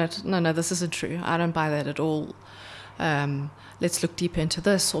 wait a minute, no, this isn't true. I don't buy that at all. Let's look deeper into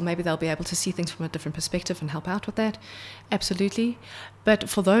this. Or maybe they'll be able to see things from a different perspective and help out with that. Absolutely. But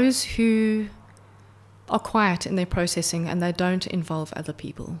for those who are quiet in their processing and they don't involve other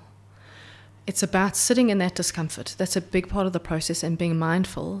people, it's about sitting in that discomfort. That's a big part of the process, and being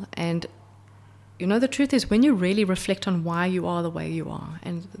mindful. And the truth is, when you really reflect on why you are the way you are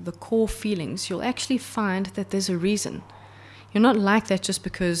and the core feelings, you'll actually find that there's a reason. You're not like that just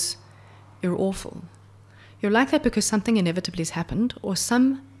because you're awful. You're like that because something inevitably has happened, or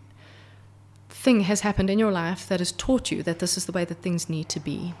some thing has happened in your life that has taught you that this is the way that things need to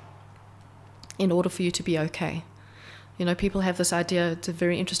be in order for you to be okay. People have this idea, it's a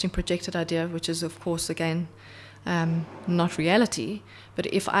very interesting projected idea, which is, of course, again, not reality. But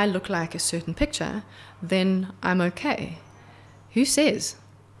if I look like a certain picture, then I'm okay. Who says?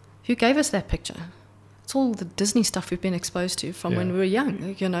 Who gave us that picture? It's all the Disney stuff we've been exposed to from when we were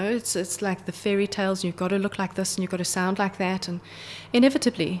young. It's like the fairy tales. You've got to look like this and you've got to sound like that. And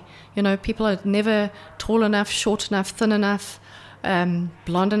inevitably, people are never tall enough, short enough, thin enough,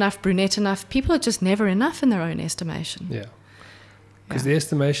 blonde enough, brunette enough. People are just never enough in their own estimation. Yeah. Because the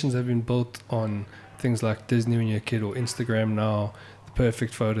estimations have been built on things like Disney when you're a kid, or Instagram now, the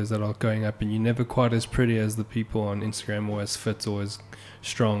perfect photos that are going up, and you're never quite as pretty as the people on Instagram, or as fit, or as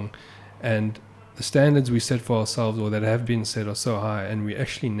strong. And the standards we set for ourselves, or that have been set, are so high, and we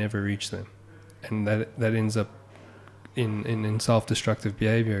actually never reach them. And that ends up in self-destructive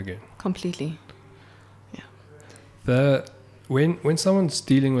behavior again. Completely. Yeah. When someone's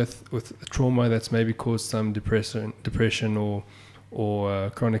dealing with trauma that's maybe caused some depression or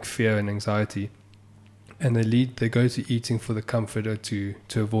chronic fear and anxiety, and they go to eating for the comfort, or to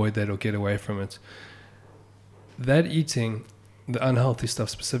avoid that or get away from it, that eating, the unhealthy stuff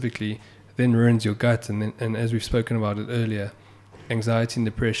specifically, then ruins your gut. And as we've spoken about it earlier, anxiety and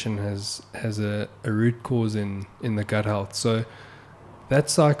depression has a root cause in the gut health. So that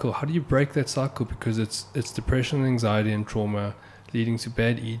cycle, how do you break that cycle? Because it's depression and anxiety and trauma leading to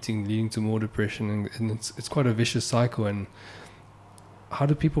bad eating, leading to more depression, and it's quite a vicious cycle. And how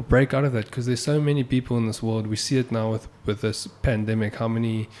do people break out of that? Because there's so many people in this world. We see it now with this pandemic. How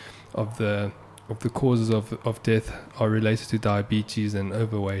many of the causes of death are related to diabetes and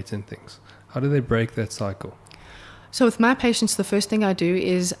overweight and things? How do they break that cycle? So with my patients, the first thing I do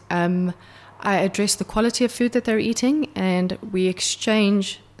is I address the quality of food that they're eating, and we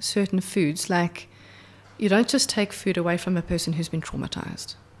exchange certain foods. Like, you don't just take food away from a person who's been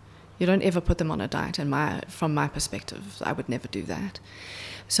traumatized. You don't ever put them on a diet, and from my perspective, I would never do that.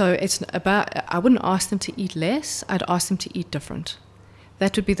 So it's about, I wouldn't ask them to eat less, I'd ask them to eat different.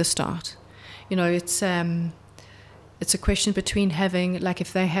 That would be the start. You know, it's a question between having, like,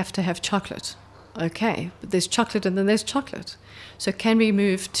 if they have to have chocolate, okay, but there's chocolate and then there's chocolate. So can we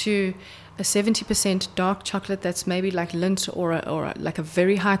move to a 70% dark chocolate that's maybe like Lindt or like a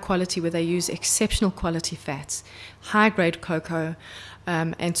very high quality where they use exceptional quality fats, high grade cocoa,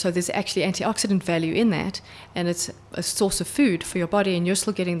 and so there's actually antioxidant value in that, and it's a source of food for your body, and you're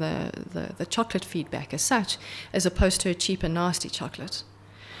still getting the chocolate feedback as such, as opposed to a cheap and nasty chocolate.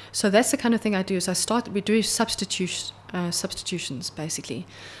 So that's the kind of thing I do. Is we do substitutions basically.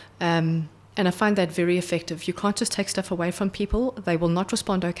 And I find that very effective. You can't just take stuff away from people. They will not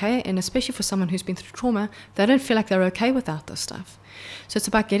respond okay. And especially for someone who's been through trauma, they don't feel like they're okay without this stuff. So it's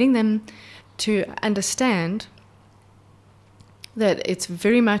about getting them to understand that it's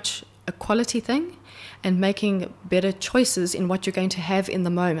very much a quality thing and making better choices in what you're going to have in the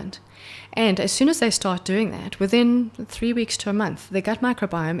moment. And as soon as they start doing that, within 3 weeks to a month, their gut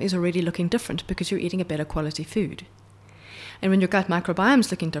microbiome is already looking different because you're eating a better quality food. And when your gut microbiome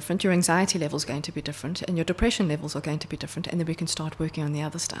is looking different, your anxiety level is going to be different, and your depression levels are going to be different, and then we can start working on the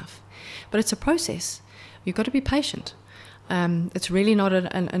other stuff. But it's a process. You've got to be patient. It's really not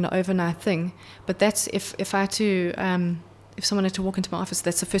an overnight thing. But that's if I had to, if someone had to walk into my office,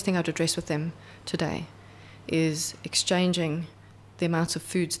 that's the first thing I'd address with them today, is exchanging the amounts of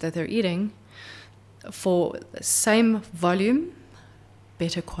foods that they're eating for the same volume,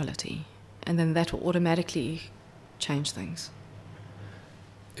 better quality, and then that will automatically change things.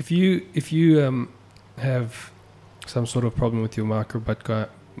 If you have some sort of problem with your microbiome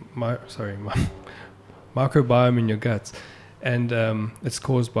in your guts, and it's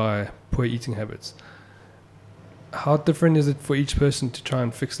caused by poor eating habits, how different is it for each person to try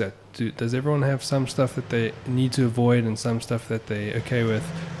and fix that? Does everyone have some stuff that they need to avoid and some stuff that they're okay with?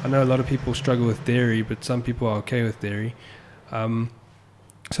 I know a lot of people struggle with dairy, but some people are okay with dairy. So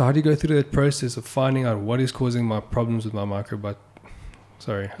how do you go through that process of finding out what is causing my problems with my microbiome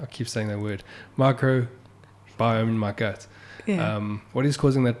in my gut? Yeah. What is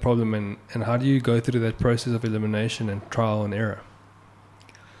causing that problem, and how do you go through that process of elimination and trial and error?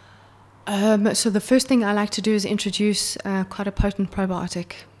 So the first thing I like to do is introduce quite a potent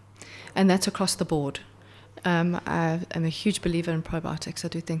probiotic, and that's across the board. I'm a huge believer in probiotics. I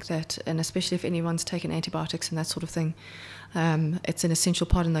do think that, and especially if anyone's taken antibiotics and that sort of thing, it's an essential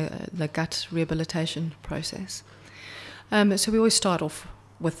part in the gut rehabilitation process. So we always start off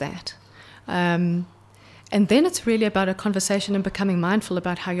with that. And then it's really about a conversation and becoming mindful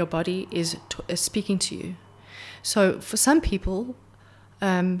about how your body is speaking to you. So for some people,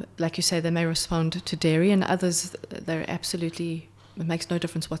 like you say, they may respond to dairy, and others, they're absolutely, it makes no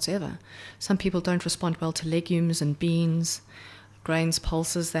difference whatsoever. Some people don't respond well to legumes and beans, grains,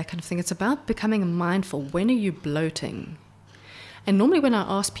 pulses, that kind of thing. It's about becoming mindful. When are you bloating? And normally when I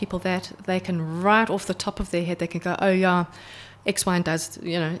ask people that, they can right off the top of their head, they can go, oh yeah, X, Y, and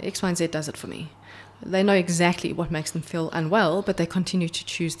Z does it for me. They know exactly what makes them feel unwell, but they continue to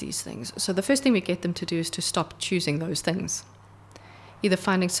choose these things. So the first thing we get them to do is to stop choosing those things. Either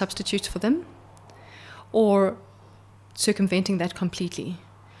finding substitutes for them or circumventing that completely.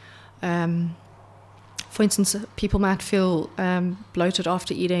 For instance, people might feel bloated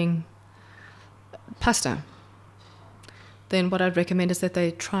after eating pasta. Then what I'd recommend is that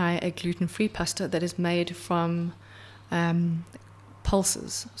they try a gluten-free pasta that is made from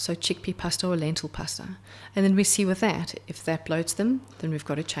pulses, so chickpea pasta or lentil pasta. And then we see with that, if that bloats them, then we've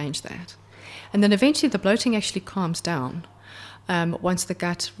got to change that. And then eventually the bloating actually calms down once the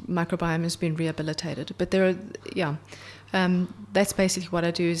gut microbiome has been rehabilitated. But that's basically what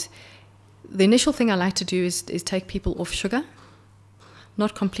I do. Is the initial thing I like to do is take people off sugar,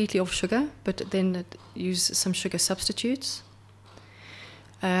 not completely off sugar, but then use some sugar substitutes.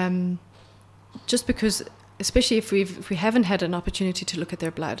 Just because, especially if we haven't had an opportunity to look at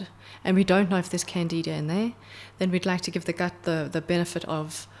their blood and we don't know if there's candida in there, then we'd like to give the gut the benefit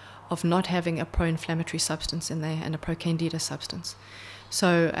of not having a pro-inflammatory substance in there and a pro-candida substance.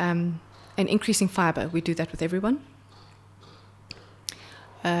 So, and increasing fiber, we do that with everyone.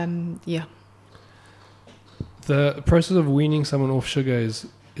 Yeah. The process of weaning someone off sugar is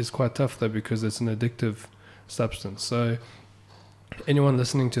quite tough though, because it's an addictive substance. So anyone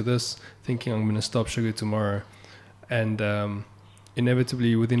listening to this thinking I'm going to stop sugar tomorrow, and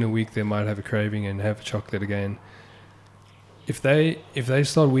inevitably within a week they might have a craving and have chocolate again, if they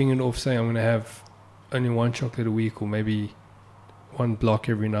start weaning it off, saying I'm going to have only one chocolate a week, or maybe one block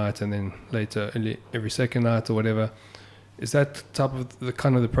every night, and then later only every second night or whatever, is that type of the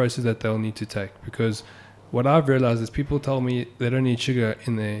kind of the process that they'll need to take? Because what I've realized is people tell me they don't need sugar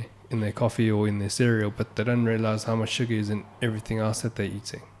in their coffee or in their cereal, but they don't realize how much sugar is in everything else that they're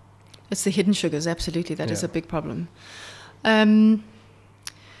eating. It's the hidden sugars, absolutely. That is a big problem.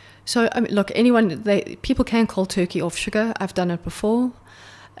 So, I mean, look, people can cold turkey off sugar. I've done it before.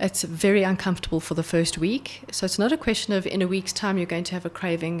 It's very uncomfortable for the first week. So it's not a question of in a week's time you're going to have a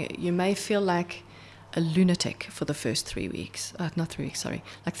craving. You may feel like a lunatic for the first 3 weeks. Not 3 weeks, sorry,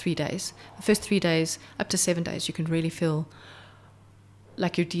 like 3 days. The first 3 days, up to 7 days, you can really feel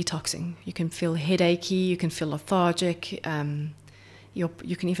like you're detoxing. You can feel headachy, you can feel lethargic, you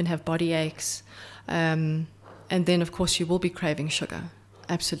can even have body aches. And then, of course, you will be craving sugar.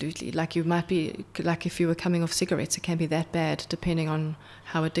 Absolutely. Like you might be, like if you were coming off cigarettes, it can be that bad depending on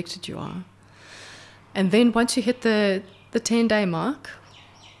how addicted you are. And then once you hit the 10-day mark,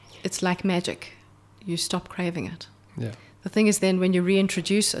 it's like magic. You stop craving it. Yeah. The thing is then when you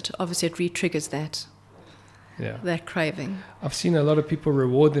reintroduce it, obviously it re-triggers that craving. I've seen a lot of people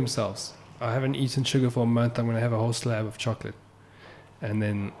reward themselves. I haven't eaten sugar for a month, I'm going to have a whole slab of chocolate. And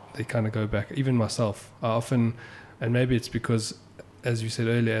then they kind of go back. Even myself, I often, and maybe it's because, as you said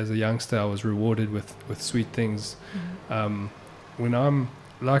earlier, as a youngster, I was rewarded with sweet things. Mm-hmm. When I'm,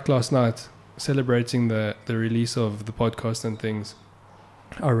 like last night, celebrating the release of the podcast and things,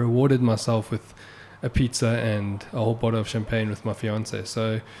 I rewarded myself with a pizza and a whole bottle of champagne with my fiance.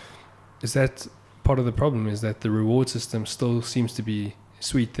 So is that part of the problem, is that the reward system still seems to be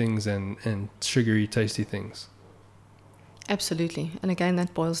sweet things and sugary, tasty things? Absolutely. And again,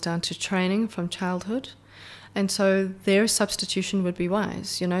 that boils down to training from childhood. And so their substitution would be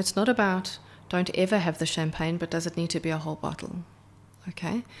wise. You know, it's not about don't ever have the champagne, but does it need to be a whole bottle?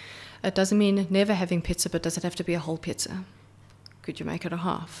 Okay. It doesn't mean never having pizza, but does it have to be a whole pizza? Could you make it a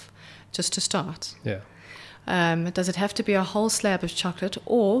half, just to start? Yeah. Does it have to be a whole slab of chocolate,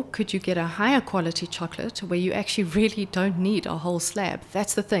 or could you get a higher quality chocolate where you actually really don't need a whole slab?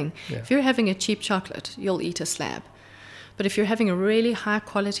 That's the thing. Yeah. If you're having a cheap chocolate, you'll eat a slab. But if you're having a really high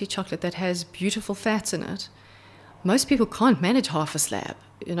quality chocolate that has beautiful fats in it, most people can't manage half a slab.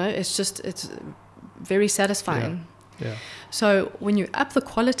 You know, it's very satisfying. Yeah. So when you up the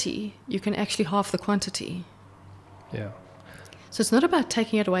quality, you can actually half the quantity. Yeah. So it's not about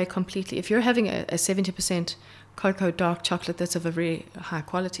taking it away completely. If you're having a 70% cocoa dark chocolate that's of a very high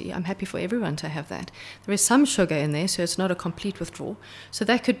quality, I'm happy for everyone to have that. There is some sugar in there, so it's not a complete withdrawal. So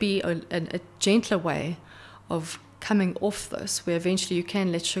that could be a gentler way of coming off this, where eventually you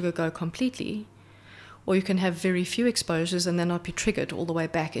can let sugar go completely, or you can have very few exposures and then not be triggered all the way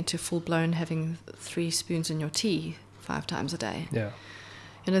back into full-blown having 3 spoons in your tea 5 times a day. Yeah.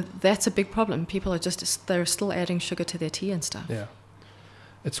 You know, that's a big problem. People they're still adding sugar to their tea and stuff. Yeah.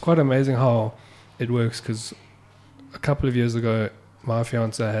 It's quite amazing how it works, because a couple of years ago, my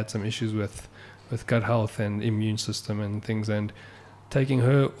fiance had some issues with gut health and immune system and things, and taking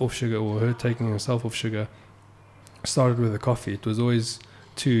her off sugar, or her taking herself off sugar, started with a coffee. It was always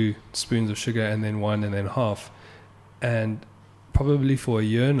 2 spoons of sugar and then 1 and then half. And probably for a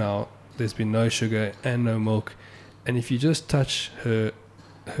year now, there's been no sugar and no milk. And if you just touch her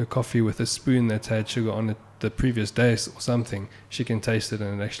coffee with a spoon that's had sugar on it the previous day or something, she can taste it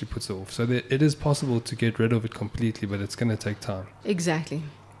and it actually puts it off. So it is possible to get rid of it completely, but it's going to take time. Exactly.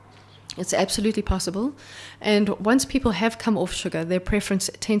 It's absolutely possible. And once people have come off sugar, their preference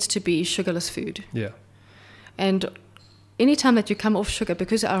tends to be sugarless food. Yeah. And anytime that you come off sugar,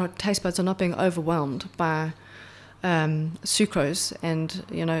 because our taste buds are not being overwhelmed by sucrose and,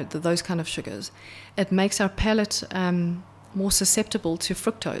 you know, those kind of sugars, it makes our palate more susceptible to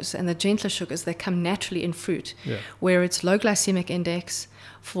fructose and the gentler sugars that come naturally in fruit, where it's low glycemic index,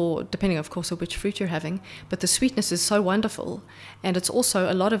 for depending, of course, on which fruit you're having. But the sweetness is so wonderful, and it's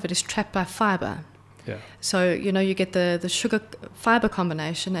also, a lot of it is trapped by fiber. Yeah. So, you know, you get the sugar fiber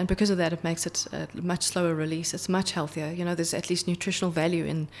combination, and because of that, it makes it a much slower release. It's much healthier. You know, there's at least nutritional value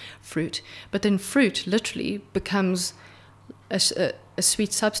in fruit. But then fruit literally becomes a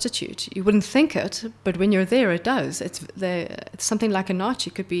sweet substitute. You wouldn't think it, but when you're there, it does. It's something like a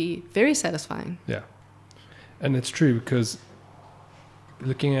nachi could be very satisfying. Yeah. And it's true, because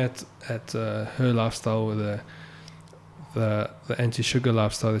looking at her lifestyle, the anti-sugar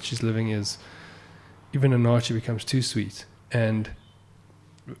lifestyle that she's living, is even a nachi becomes too sweet. And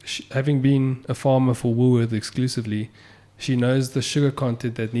having been a farmer for Woolworth exclusively, she knows the sugar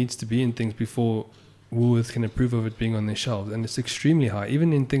content that needs to be in things before Woolworth can approve of it being on their shelves. And it's extremely high,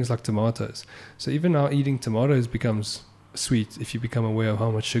 even in things like tomatoes. So even now eating tomatoes becomes sweet if you become aware of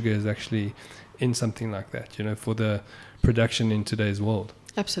how much sugar is actually in something like that, for the production in today's world.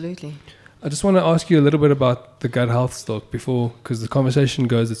 Absolutely. I just want to ask you a little bit about the gut health stock before, because the conversation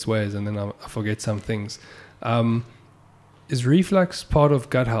goes its ways and then I forget some things. Is reflux part of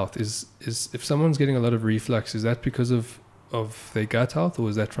gut health? Is if someone's getting a lot of reflux, is that because of their gut health, or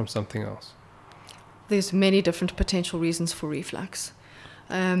is that from something else? There's many different potential reasons for reflux.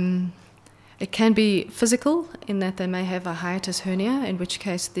 It can be physical, in that they may have a hiatus hernia, in which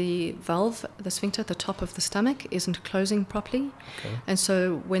case the valve, the sphincter at the top of the stomach, isn't closing properly. Okay. And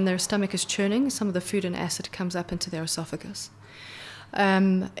so when their stomach is churning, some of the food and acid comes up into their esophagus.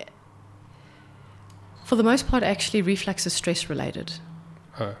 For the most part, actually, reflux is stress-related.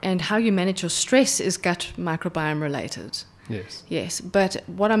 Oh. And how you manage your stress is gut microbiome-related. Yes. Yes, but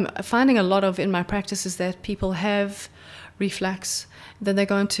what I'm finding a lot of in my practice is that people have reflux, then they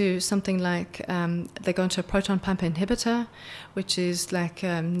go into something like, they go into a proton pump inhibitor, which is like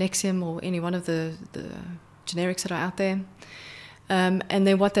Nexium or any one of the generics that are out there. And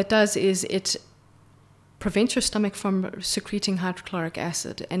then what that does is it prevents your stomach from secreting hydrochloric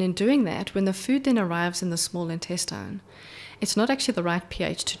acid. And in doing that, when the food then arrives in the small intestine, it's not actually the right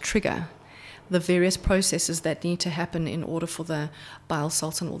pH to trigger the various processes that need to happen in order for the bile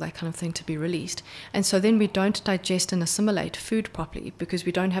salts and all that kind of thing to be released. And so then we don't digest and assimilate food properly because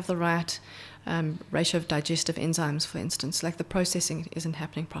we don't have the right ratio of digestive enzymes, for instance, like the processing isn't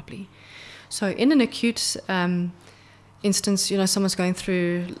happening properly. So in an acute instance, someone's going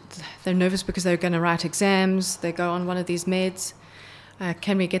through, they're nervous because they're going to write exams, they go on one of these meds.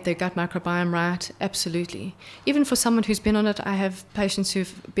 Can we get their gut microbiome right? Absolutely. Even for someone who's been on it, I have patients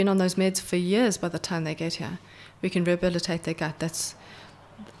who've been on those meds for years by the time they get here. We can rehabilitate their gut. That's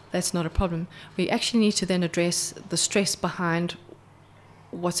not a problem. We actually need to then address the stress behind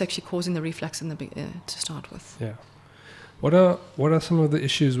what's actually causing the reflux to start with. Yeah. What are some of the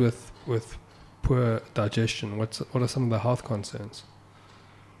issues with poor digestion? What are some of the health concerns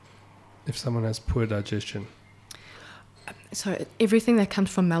if someone has poor digestion? So everything that comes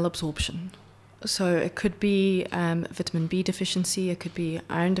from malabsorption. So it could be vitamin B deficiency, it could be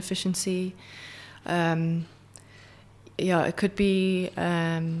iron deficiency, it could be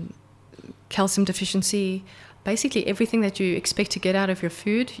calcium deficiency. Basically everything that you expect to get out of your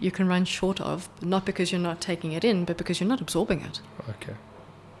food, you can run short of, not because you're not taking it in, but because you're not absorbing it. Okay.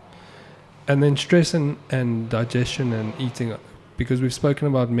 And then stress and digestion and eating, because we've spoken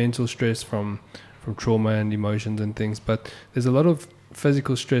about mental stress from trauma and emotions and things, but there's a lot of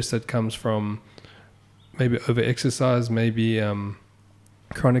physical stress that comes from maybe over-exercise, maybe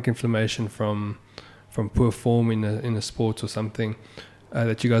chronic inflammation from poor form in a sport or something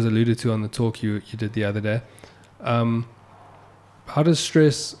that you guys alluded to on the talk you did the other day. How does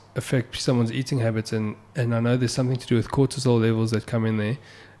stress affect someone's eating habits? And I know there's something to do with cortisol levels that come in there.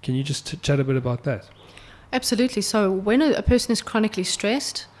 Can you just chat a bit about that? Absolutely. So when a person is chronically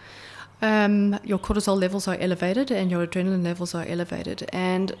stressed, your cortisol levels are elevated and your adrenaline levels are elevated.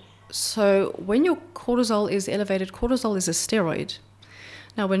 And so when your cortisol is elevated, cortisol is a steroid.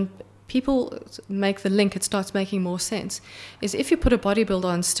 Now, when people make the link, it starts making more sense, is if you put a bodybuilder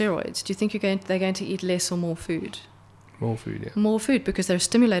on steroids, do you think they're going to eat less or more food? More food, yeah. More food, because they're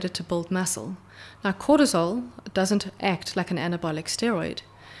stimulated to build muscle. Now, cortisol doesn't act like an anabolic steroid,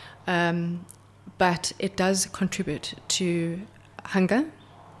 but it does contribute to hunger,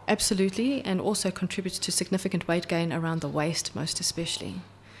 absolutely, and also contributes to significant weight gain around the waist, most especially.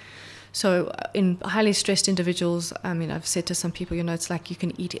 So in highly stressed individuals, I've said to some people, it's like you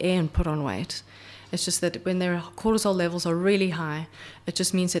can eat air and put on weight. It's just that when their cortisol levels are really high, it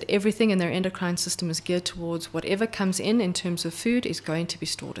just means that everything in their endocrine system is geared towards whatever comes in terms of food is going to be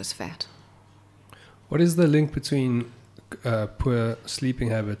stored as fat. What is the link between poor sleeping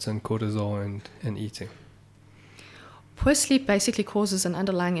habits and cortisol and eating? Poor sleep basically causes an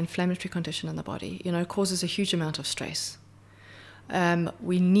underlying inflammatory condition in the body. It causes a huge amount of stress.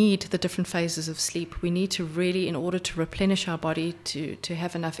 We need the different phases of sleep. We need to really, in order to replenish our body, to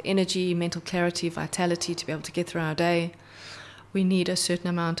have enough energy, mental clarity, vitality to be able to get through our day, we need a certain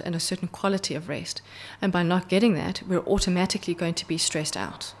amount and a certain quality of rest. And by not getting that, we're automatically going to be stressed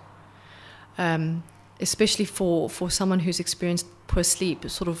out. Especially for someone who's experienced poor sleep,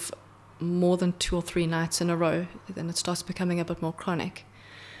 sort of more than 2 or 3 nights in a row, then it starts becoming a bit more chronic.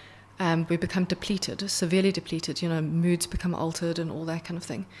 We become depleted, severely depleted, moods become altered and all that kind of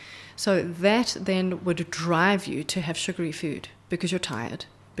thing. So that then would drive you to have sugary food because you're tired,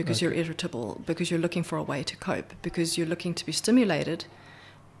 because you're irritable, because you're looking for a way to cope, because you're looking to be stimulated,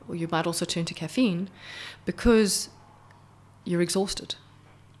 or you might also turn to caffeine, because you're exhausted.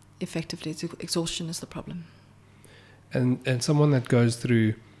 Effectively, exhaustion is the problem. And someone that goes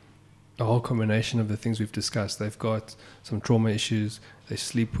through a whole combination of the things we've discussed, they've got some trauma issues, they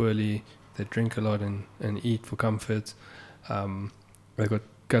sleep poorly, they drink a lot and eat for comfort, they've got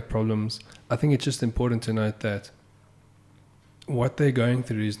gut problems. I think it's just important to note that what they're going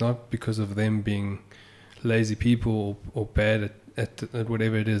through is not because of them being lazy people or bad at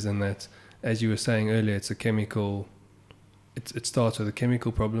whatever it is, and that, as you were saying earlier, it's a chemical. It starts with a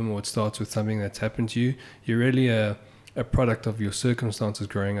chemical problem, or it starts with something that's happened to you. You're really a product of your circumstances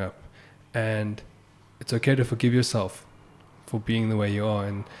growing up, and it's okay to forgive yourself for being the way you are,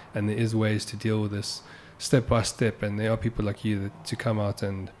 and there is ways to deal with this step by step, and there are people like you to come out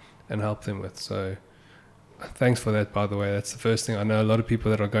and help them with. So thanks for that, by the way. That's the first thing. I know a lot of people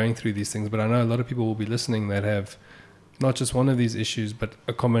that are going through these things, but I know a lot of people will be listening that have not just one of these issues, but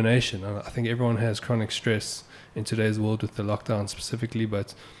a combination. I think everyone has chronic stress in today's world with the lockdown specifically,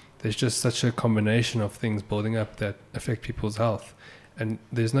 but there's just such a combination of things building up that affect people's health. And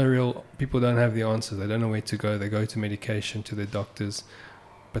there's no real, people don't have the answers. They don't know where to go. They go to medication, to their doctors,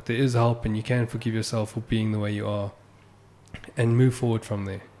 but there is help, and you can forgive yourself for being the way you are and move forward from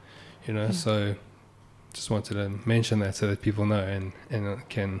there, So just wanted to mention that so that people know and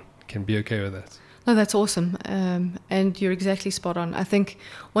can be okay with that. No, that's awesome. And you're exactly spot on. I think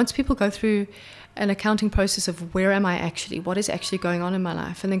once people go through an accounting process of where am I actually, what is actually going on in my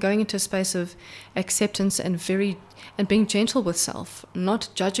life, and then going into a space of acceptance and being gentle with self, not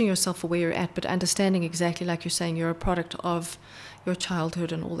judging yourself for where you're at, but understanding exactly, like you're saying, you're a product of your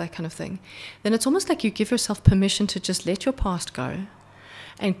childhood and all that kind of thing, then it's almost like you give yourself permission to just let your past go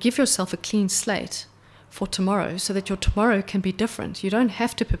and give yourself a clean slate for tomorrow, so that your tomorrow can be different. You don't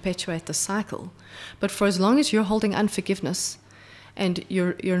have to perpetuate the cycle, but for as long as you're holding unforgiveness and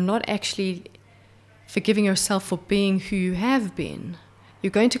you're not actually forgiving yourself for being who you have been,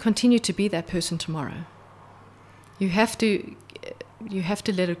 you're going to continue to be that person tomorrow. You have to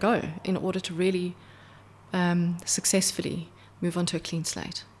let it go in order to really successfully move on to a clean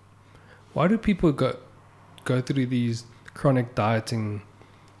slate. Why do people go through these chronic dieting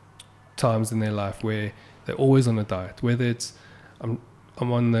times in their life where they're always on a diet, whether it's I'm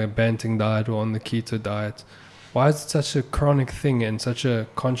on the Banting diet or on the keto diet? Why is it such a chronic thing and such a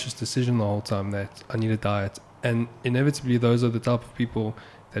conscious decision the whole time that I need a diet? And inevitably those are the type of people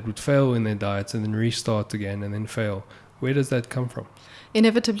that would fail in their diets and then restart again and then fail. Where does that come from?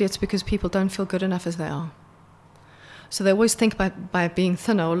 Inevitably it's because people don't feel good enough as they are. So they always think by being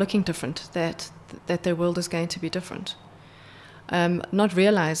thinner or looking different that their world is going to be different. Not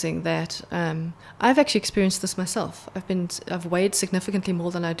realizing that I've actually experienced this myself. I've weighed significantly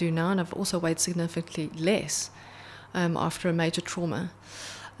more than I do now, and I've also weighed significantly less after a major trauma.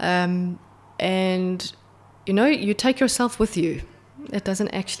 And you take yourself with you. It doesn't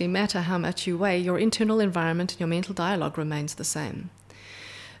actually matter how much you weigh. Your internal environment and your mental dialogue remains the same.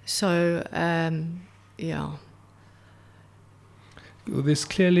 So, yeah. Well, there's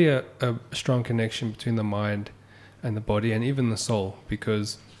clearly a strong connection between the mind and the body and even the soul,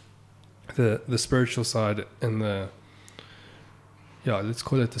 because the spiritual side and let's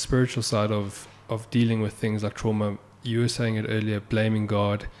call it the spiritual side of dealing with things like trauma. You were saying it earlier, blaming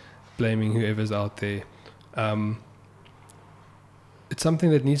God, blaming whoever's out there. It's something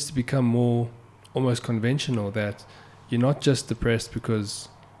that needs to become more almost conventional, that you're not just depressed because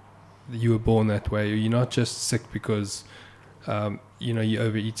you were born that way, or you're not just sick because you're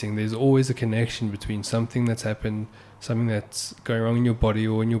overeating. There's always a connection between something that's happened, something that's going wrong in your body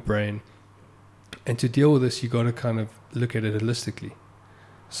or in your brain. And to deal with this, you got to kind of look at it holistically.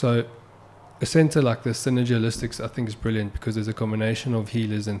 So a center like this, Synergy Holistics, I think is brilliant, because there's a combination of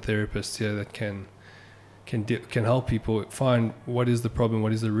healers and therapists here that can help people find what is the problem,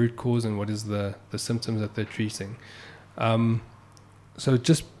 what is the root cause, and what is the symptoms that they're treating. So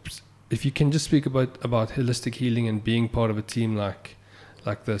just, if you can just speak about holistic healing and being part of a team like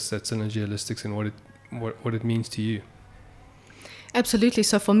this at Synergy Holistics, and what it means to you. Absolutely.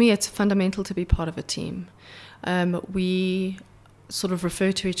 So for me, it's fundamental to be part of a team. We sort of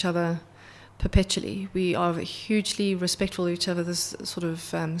refer to each other perpetually. We are hugely respectful of each other's sort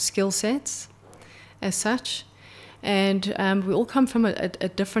of skill sets as such. And we all come from a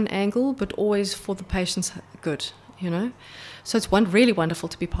different angle, but always for the patient's good, So it's really wonderful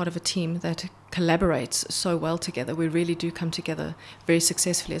to be part of a team that collaborates so well together. We really do come together very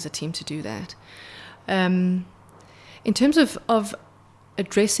successfully as a team to do that. In terms of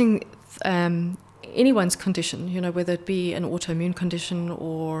addressing anyone's condition, whether it be an autoimmune condition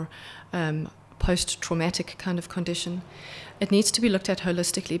or post-traumatic kind of condition, it needs to be looked at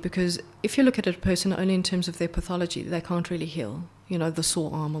holistically, because if you look at a person only in terms of their pathology, they can't really heal. You know, the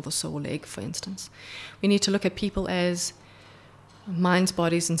sore arm or the sore leg, for instance. We need to look at people as minds,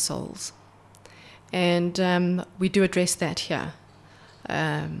 bodies, and souls. And we do address that here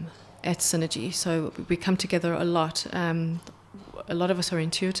at Synergy. So we come together a lot. A lot of us are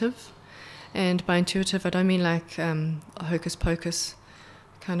intuitive. And by intuitive, I don't mean like hocus pocus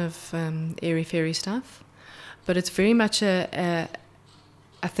kind of airy-fairy stuff. But it's very much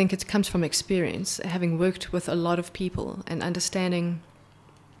I think it comes from experience, having worked with a lot of people and understanding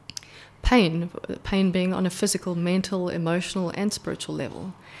pain being on a physical, mental, emotional, and spiritual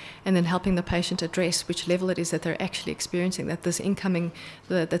level, and then helping the patient address which level it is that they're actually experiencing, that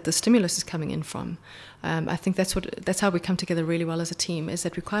that the stimulus is coming in from. I think that's how we come together really well as a team, is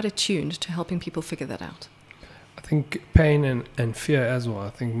that we're quite attuned to helping people figure that out. I think pain and fear as well. I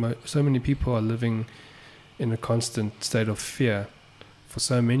think so many people are living in a constant state of fear for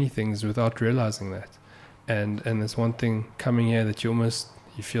so many things without realizing that. And there's one thing coming here that you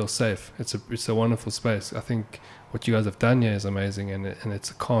feel safe. It's a wonderful space. I think what you guys have done here is amazing, and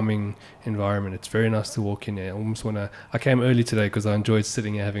it's a calming environment. It's very nice to walk in here. I came early today because I enjoyed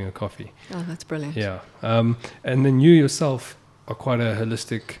sitting here having a coffee. Oh, that's brilliant. Yeah. And then you yourself are quite a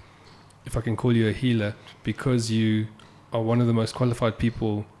holistic, if I can call you a healer, because you are one of the most qualified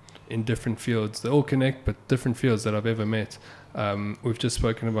people in different fields. They all connect, but different fields that I've ever met. We've just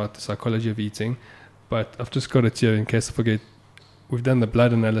spoken about the psychology of eating, but I've just got it here in case I forget. We've done the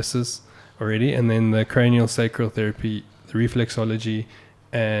blood analysis already, and then the cranial sacral therapy, the reflexology,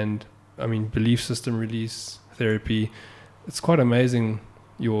 and belief system release therapy. It's quite amazing,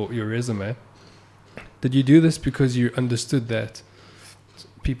 your resume. Did you do this because you understood that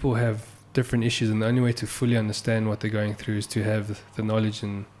people have different issues, and the only way to fully understand what they're going through is to have the knowledge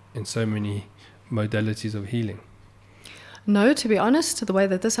in so many modalities of healing? No, to be honest, the way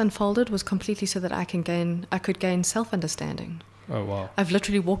that this unfolded was completely so that I could gain self-understanding. Oh, wow. I've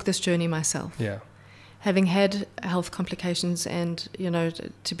literally walked this journey myself. Yeah. Having had health complications and,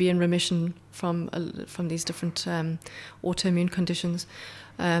 to be in remission from these different autoimmune conditions,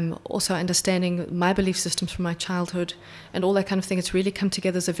 also understanding my belief systems from my childhood and all that kind of thing, it's really come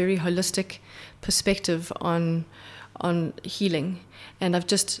together as a very holistic perspective on healing. And I've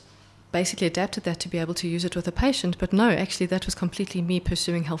just basically adapted that to be able to use it with a patient. But no, actually, that was completely me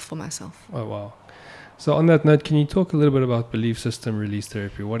pursuing health for myself. Oh, wow. So on that note, can you talk a little bit about belief system release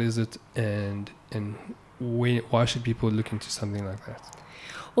therapy? What is it, and why should people look into something like that?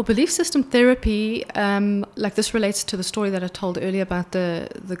 Well, belief system therapy, like this relates to the story that I told earlier about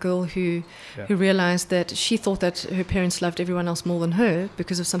the girl who realized that she thought that her parents loved everyone else more than her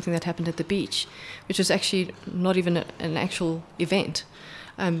because of something that happened at the beach, which was actually not even an actual event.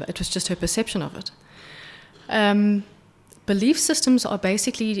 It was just her perception of it. Belief systems are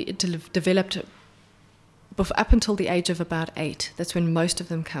basically developed up until the age of about 8. That's when most of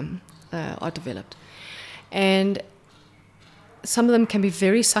them are developed. And some of them can be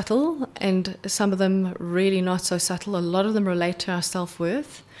very subtle, and some of them really not so subtle. A lot of them relate to our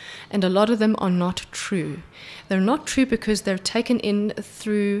self-worth, and a lot of them are not true. They're not true because they're taken in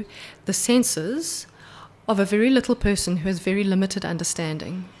through the senses of a very little person who has very limited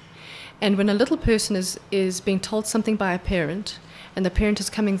understanding. And when a little person is being told something by a parent, and the parent is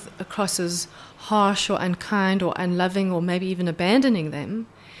coming across as harsh or unkind or unloving or maybe even abandoning them,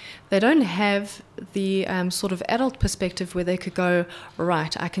 they don't have the sort of adult perspective where they could go,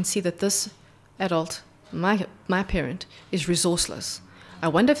 right, I can see that this adult, my parent, is resourceless. I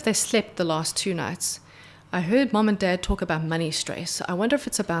wonder if they slept the last 2 nights. I heard mom and dad talk about money stress. I wonder if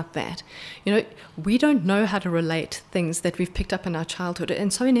it's about that. We don't know how to relate things that we've picked up in our childhood.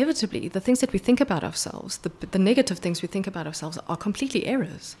 And so inevitably, the things that we think about ourselves, the negative things we think about ourselves, are completely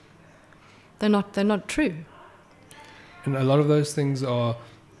errors. They're not true. And a lot of those things are,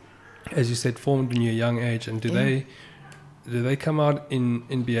 as you said, formed in your young age. And do they come out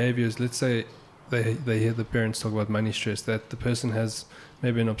in behaviors? Let's say they hear the parents talk about money stress, that the person has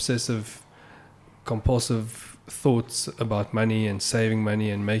maybe an obsessive compulsive thoughts about money and saving money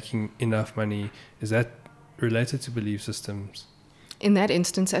and making enough money. Is that related to belief systems? In that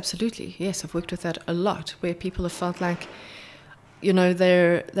instance, absolutely. Yes, I've worked with that a lot, where people have felt like,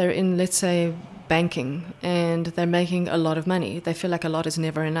 they're in, let's say, banking, and they're making a lot of money. They feel like a lot is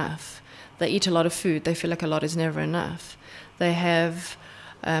never enough. They eat a lot of food. They feel like a lot is never enough. They have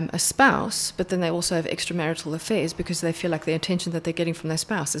a spouse, but then they also have extramarital affairs because they feel like the attention that they're getting from their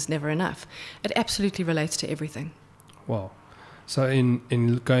spouse is never enough. It absolutely relates to everything. Wow. So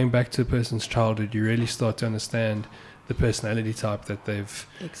in going back to a person's childhood, you really start to understand the personality type that they've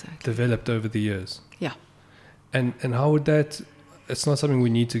Exactly. developed over the years. Yeah. And how would that, it's not something we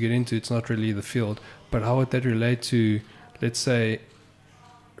need to get into, it's not really the field, but how would that relate to, let's say,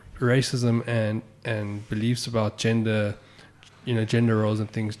 racism and beliefs about gender, gender roles and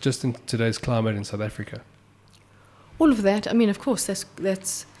things, just in today's climate in South Africa? All of that, I mean, of course,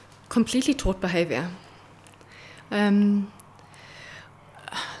 that's completely taught behavior.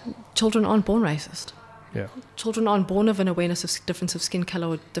 Children aren't born racist. Yeah. Children aren't born of an awareness of difference of skin color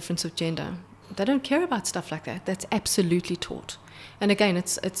or difference of gender. They don't care about stuff like that. That's absolutely taught. And again,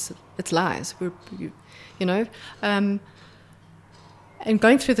 it's lies. And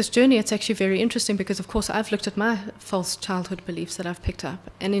going through this journey, it's actually very interesting because, of course, I've looked at my false childhood beliefs that I've picked up.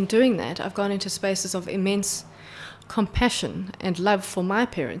 And in doing that, I've gone into spaces of immense compassion and love for my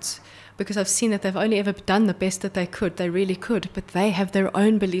parents, because I've seen that they've only ever done the best that they could. They really could. But they have their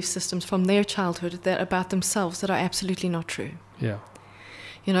own belief systems from their childhood that are about themselves that are absolutely not true. Yeah.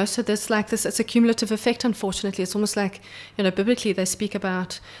 So there's like this, it's a cumulative effect, unfortunately. It's almost like, biblically they speak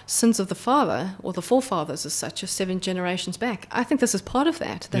about sins of the father or the forefathers as such, as 7 generations back. I think this is part of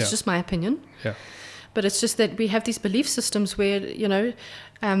that. That's just my opinion. Yeah. But it's just that we have these belief systems where,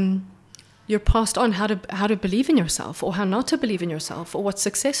 you're passed on how to believe in yourself or how not to believe in yourself or what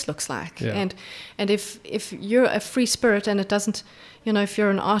success looks like. Yeah. And if you're a free spirit and it doesn't, if you're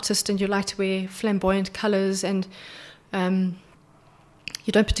an artist and you like to wear flamboyant colors and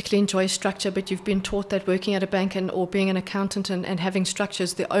you don't particularly enjoy structure, but you've been taught that working at a bank or being an accountant and having structure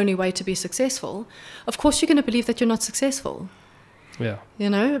is the only way to be successful, of course you're going to believe that you're not successful. Yeah.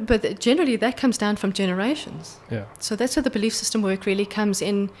 But generally that comes down from generations. Yeah. So that's where the belief system work really comes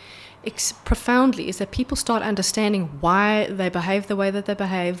in profoundly, is that people start understanding why they behave the way that they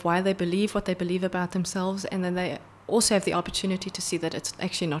behave, why they believe what they believe about themselves, and then they also have the opportunity to see that it's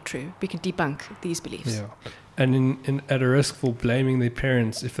actually not true. We can debunk these beliefs. Yeah. And at a risk for blaming their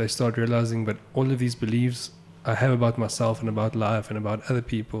parents if they start realizing, but all of these beliefs I have about myself and about life and about other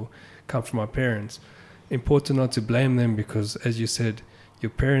people come from my parents. Important not to blame them because, as you said,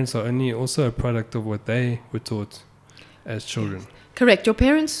 your parents are only also a product of what they were taught as children. Yes. Correct. Your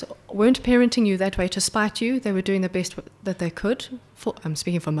parents weren't parenting you that way to spite you. They were doing the best that they could. I'm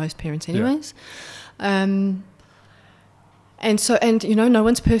speaking for most parents anyways. Yeah. No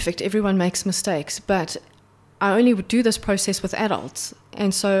one's perfect. Everyone makes mistakes. But I only would do this process with adults.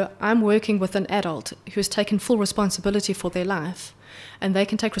 And so I'm working with an adult who's taken full responsibility for their life. And they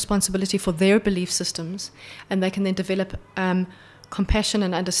can take responsibility for their belief systems. And they can then develop compassion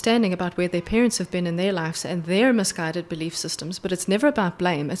and understanding about where their parents have been in their lives and their misguided belief systems. But it's never about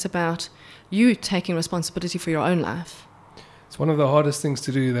blame. It's about you taking responsibility for your own life. It's one of the hardest things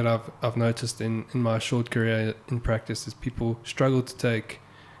to do that I've noticed in my short career in practice is people struggle to take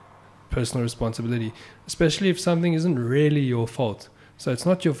personal responsibility, especially if something isn't really your fault. So it's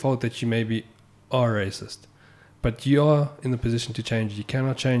not your fault that you maybe are racist, but you are in the position to change. You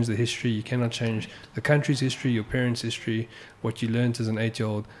cannot change the history. You cannot change the country's history, your parents' history, what you learned as an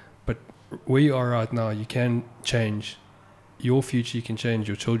 8-year-old. But where you are right now, you can change your future. You can change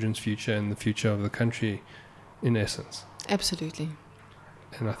your children's future and the future of the country in essence. Absolutely.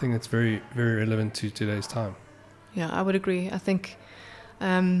 And I think that's very, very relevant to today's time. Yeah, I would agree. I think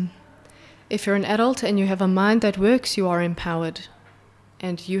if you're an adult and you have a mind that works, you are empowered.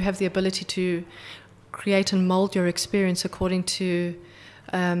 And you have the ability to create and mold your experience according to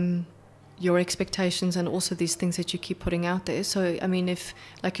your expectations and also these things that you keep putting out there. So, I mean, if,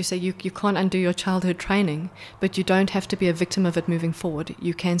 like you say, you can't undo your childhood training, but you don't have to be a victim of it moving forward.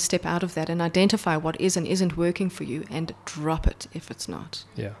 You can step out of that and identify what is and isn't working for you and drop it if it's not.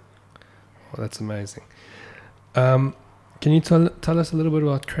 Yeah. Well, that's amazing. Can you tell us a little bit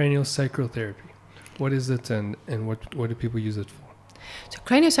about craniosacral therapy? What is it and what do people use it for? So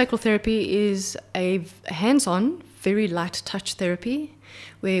craniosacral therapy is a hands-on, very light touch therapy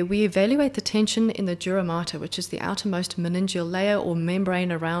where we evaluate the tension in the dura mater, which is the outermost meningeal layer or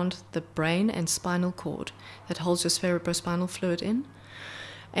membrane around the brain and spinal cord that holds your cerebrospinal fluid in.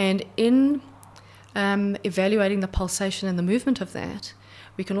 And in evaluating the pulsation and the movement of that,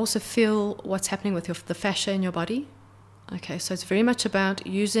 we can also feel what's happening with the fascia in your body. Okay, so it's very much about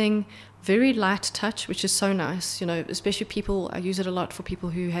using very light touch, which is so nice, especially I use it a lot for people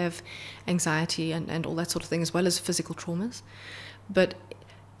who have anxiety and all that sort of thing, as well as physical traumas. But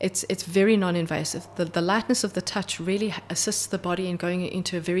it's very non-invasive. The lightness of the touch really assists the body in going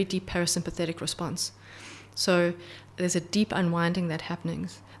into a very deep parasympathetic response. So there's a deep unwinding that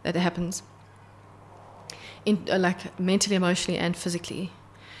happens, in, like mentally, emotionally, and physically.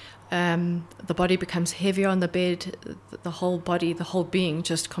 The body becomes heavier on the bed, the whole body, the whole being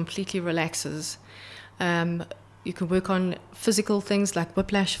just completely relaxes. You can work on physical things like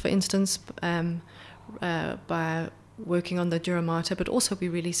whiplash, for instance, by working on the dura mater, but also we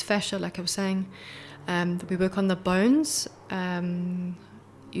release fascia, like I was saying. We work on the bones,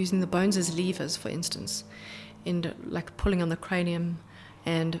 using the bones as levers, for instance, and like pulling on the cranium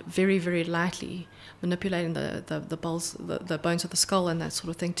and very, very lightly manipulating the bones of the skull and that sort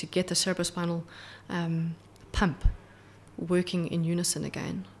of thing to get the cerebrospinal pump working in unison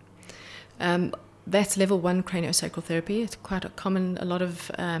again. That's level 1 craniosacral therapy. It's quite common. A lot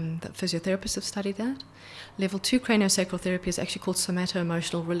of physiotherapists have studied that. Level 2 craniosacral therapy is actually called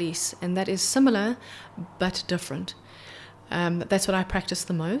somato-emotional release, and that is similar but different. That's what I practice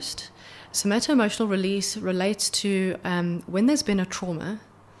the most. Somato-emotional release relates to when there's been a trauma,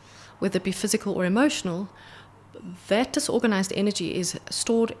 whether it be physical or emotional, that disorganized energy is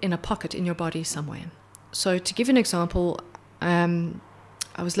stored in a pocket in your body somewhere. So to give you an example,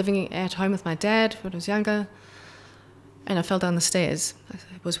 I was living at home with my dad when I was younger, and I fell down the stairs. I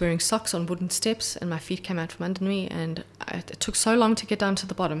was wearing socks on wooden steps, and my feet came out from under me, and it took so long to get down to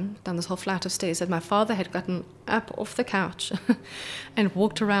the bottom, down this whole flight of stairs, that my father had gotten up off the couch and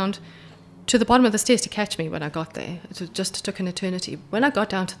walked around to the bottom of the stairs to catch me when I got there. It just took an eternity. When I got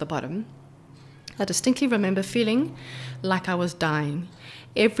down to the bottom, I distinctly remember feeling like I was dying.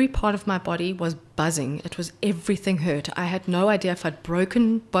 Every part of my body was buzzing. It was everything hurt. I had no idea if I'd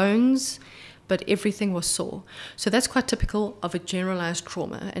broken bones, but everything was sore. So that's quite typical of a generalized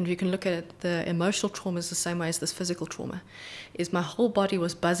trauma. And you can look at the emotional trauma is the same way as this physical trauma. Is my whole body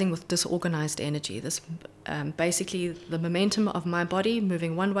was buzzing with disorganized energy. This basically the momentum of my body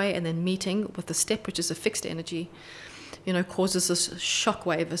moving one way and then meeting with the step, which is a fixed energy, causes this shock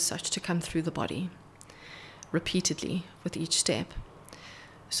wave as such to come through the body repeatedly with each step.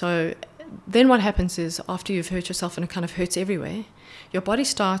 So then what happens is after you've hurt yourself and it kind of hurts everywhere, your body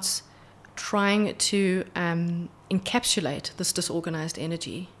starts trying to encapsulate this disorganized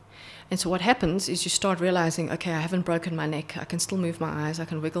energy. And so what happens is you start realizing, okay, I haven't broken my neck. I can still move my eyes. I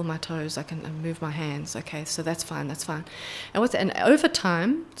can wiggle my toes. I can move my hands. Okay, so that's fine. And over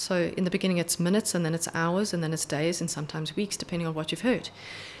time, so in the beginning it's minutes, and then it's hours, and then it's days, and sometimes weeks, depending on what you've hurt.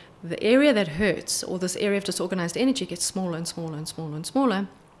 The area that hurts, or this area of disorganized energy, gets smaller and smaller and smaller and smaller,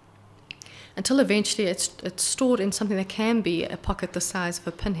 until eventually it's stored in something that can be a pocket the size of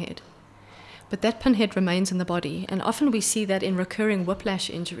a pinhead. But that pinhead remains in the body, and often we see that in recurring whiplash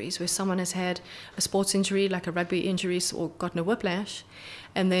injuries, where someone has had a sports injury like a rugby injury or gotten a whiplash,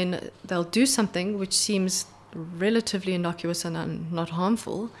 and then they'll do something which seems relatively innocuous and not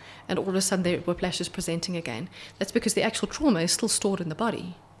harmful, and all of a sudden their whiplash is presenting again. That's because the actual trauma is still stored in the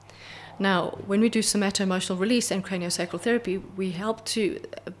body. Now, when we do somato-emotional release and craniosacral therapy, we help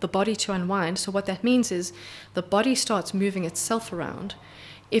the body to unwind. So what that means is the body starts moving itself around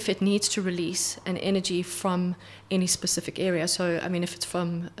if it needs to release an energy from any specific area. So, if it's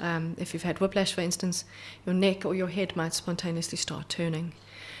from, if you've had whiplash, for instance, your neck or your head might spontaneously start turning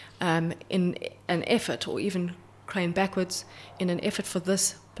in an effort, or even crane backwards, in an effort for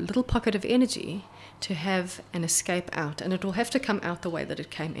this little pocket of energy to have an escape out. And it will have to come out the way that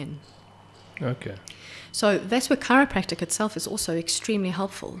it came in. Okay. So that's where chiropractic itself is also extremely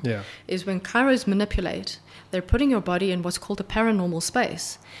helpful. Yeah. Is when chiros manipulate, they're putting your body in what's called a paranormal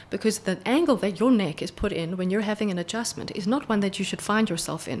space, because the angle that your neck is put in when you're having an adjustment is not one that you should find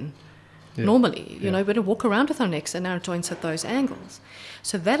yourself in. Yeah. Normally, we don't walk around with our necks and our joints at those angles.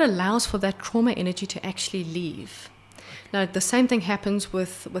 So that allows for that trauma energy to actually leave. Now, the same thing happens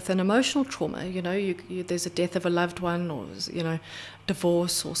with an emotional trauma. There's a death of a loved one, or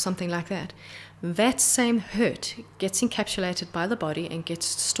divorce or something like that. That same hurt gets encapsulated by the body and gets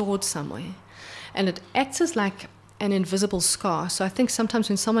stored somewhere. And it acts as like an invisible scar. So I think sometimes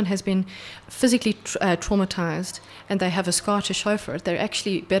when someone has been physically traumatized and they have a scar to show for it, they're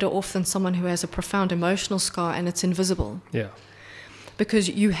actually better off than someone who has a profound emotional scar and it's invisible. Yeah. Because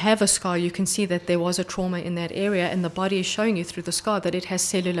you have a scar, you can see that there was a trauma in that area, and the body is showing you through the scar that it has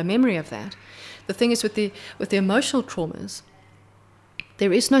cellular memory of that. The thing is with the emotional traumas,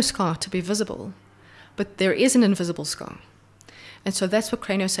 there is no scar to be visible, but there is an invisible scar. And so that's what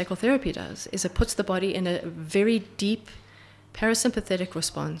craniosacral therapy does, is it puts the body in a very deep parasympathetic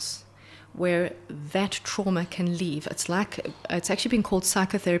response where that trauma can leave. It's actually been called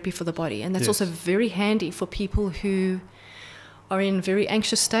psychotherapy for the body, and that's also very handy for people who are in very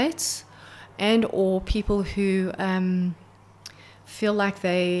anxious states, and or people who feel like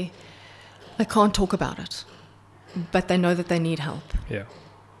they can't talk about it, but they know that they need help. Yeah.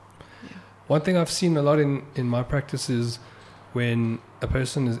 One thing I've seen a lot in my practice is when a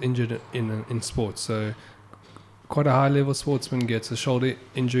person is injured in sports. So quite a high-level sportsman gets a shoulder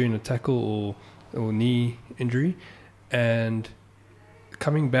injury in a tackle, or or knee injury, and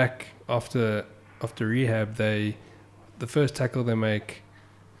coming back after rehab, the first tackle they make,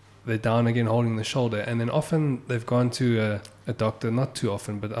 they're down again holding the shoulder, and then often they've gone to a doctor, not too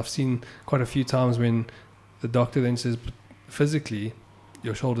often, but I've seen quite a few times when the doctor then says, "But physically,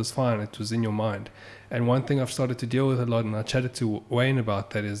 your shoulder's fine, it was in your mind." And one thing I've started to deal with a lot, and I chatted to Wayne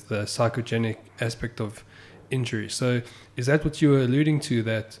about that, is the psychogenic aspect of injury. So is that what you were alluding to,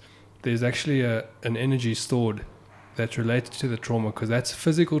 that there's actually an energy stored that's related to the trauma? Because that's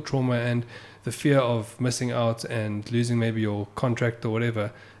physical trauma, and the fear of missing out and losing maybe your contract or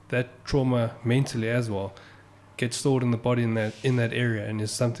whatever, that trauma mentally as well gets stored in the body in that area, and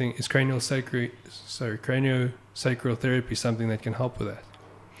is craniosacral therapy something that can help with that?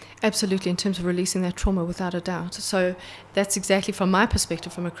 Absolutely, in terms of releasing that trauma, without a doubt. So that's exactly, from my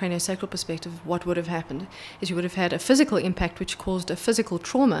perspective, from a craniosacral perspective, what would have happened is you would have had a physical impact which caused a physical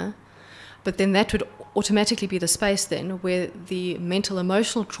trauma, but then that would automatically be the space then where the mental,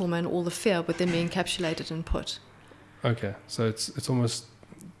 emotional trauma and all the fear would then be encapsulated and put. Okay, so it's almost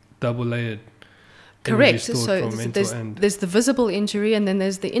double layered. Correct. So there's the visible injury, and then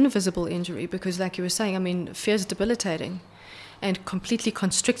there's the invisible injury, because like you were saying, I mean, fear is debilitating and completely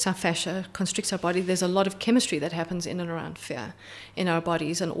constricts our fascia, constricts our body. There's a lot of chemistry that happens in and around fear in our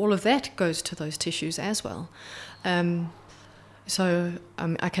bodies, and all of that goes to those tissues as well. So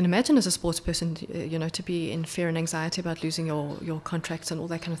I can imagine as a sports person, to be in fear and anxiety about losing your contracts and all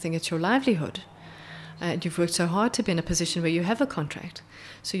that kind of thing. It's your livelihood. And you've worked so hard to be in a position where you have a contract.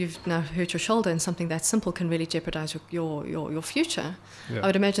 So you've now hurt your shoulder, and something that simple can really jeopardize your future. Yeah. I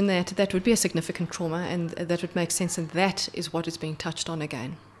would imagine that would be a significant trauma, and that would make sense, and that is what is being touched on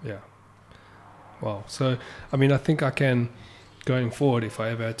again. Yeah. Wow. So, I mean, I think I can, going forward, if I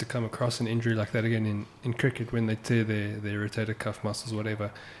ever had to come across an injury like that again in cricket, when they tear their rotator cuff muscles,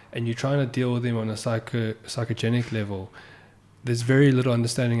 whatever, and you're trying to deal with them on a psychogenic level, there's very little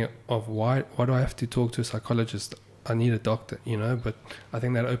understanding of why do I have to talk to a psychologist? I need a doctor, but I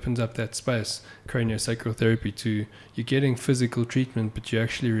think that opens up that space, craniosacral therapy, to you're getting physical treatment, but you're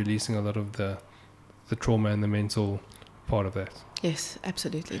actually releasing a lot of the trauma and the mental part of that. Yes,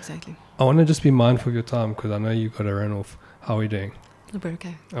 absolutely, exactly. I want to just be mindful of your time, because I know you've got to run off. How are we doing? It'll be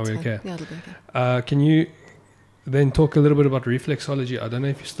okay. Are we okay? Yeah, it'll be okay. Can you then talk a little bit about reflexology? I don't know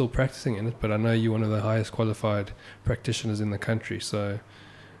if you're still practicing in it, but I know you're one of the highest qualified practitioners in the country. So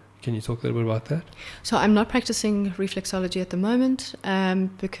can you talk a little bit about that? So I'm not practicing reflexology at the moment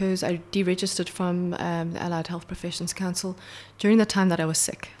because I deregistered from the Allied Health Professions Council during the time that I was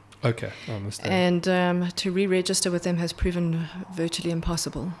sick. Okay, I understand. And to re-register with them has proven virtually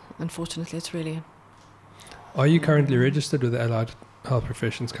impossible. Unfortunately, it's really... Are you currently registered with the Allied Health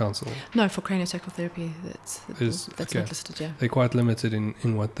Professions Council? No, for craniosacral therapy, that's okay. Not listed, yeah. They're quite limited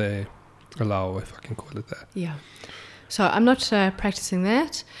in what they allow, if I can call it that. Yeah. So I'm not practicing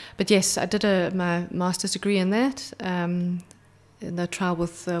that, but yes, I did my master's degree in that, in the trial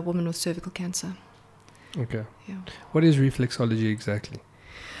with a woman with cervical cancer. Okay. Yeah. What is reflexology exactly?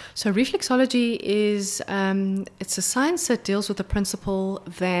 So reflexology is, it's a science that deals with the principle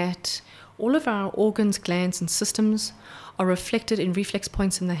that all of our organs, glands, and systems are reflected in reflex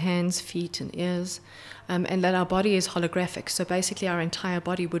points in the hands, feet, and ears, and that our body is holographic. So basically our entire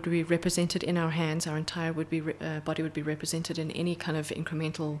body would be represented in our hands, our entire body would be represented in any kind of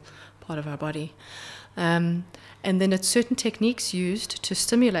incremental part of our body. And then it's certain techniques used to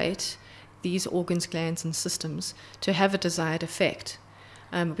stimulate these organs, glands, and systems to have a desired effect.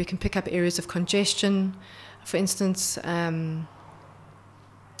 We can pick up areas of congestion, for instance,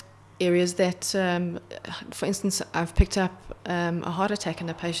 areas that, for instance, I've picked up a heart attack in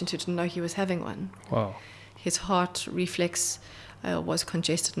a patient who didn't know he was having one. Wow. His heart reflex was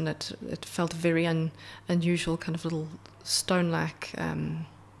congested, and it felt very unusual, kind of little stone-like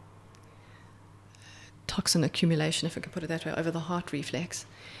toxin accumulation, if I can put it that way, over the heart reflex.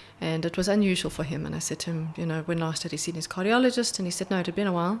 And it was unusual for him. And I said to him, when last had he seen his cardiologist? And he said, no, it had been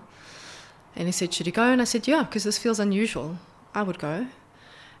a while. And he said, should he go? And I said, yeah, because this feels unusual. I would go.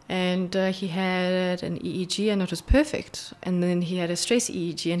 And he had an EEG, and it was perfect. And then he had a stress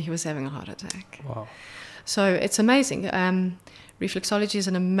EEG, and he was having a heart attack. Wow. So it's amazing. Reflexology is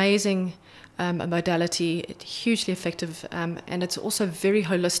an amazing modality, hugely effective, and it's also very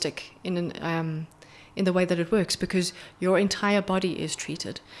holistic in the way that it works, because your entire body is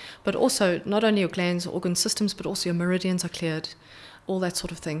treated. But also, not only your glands, organ systems, but also your meridians are cleared, all that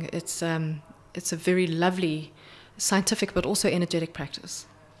sort of thing. It's a very lovely, scientific, but also energetic practice.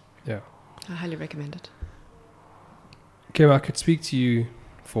 Yeah. I highly recommend it. Kim, I could speak to you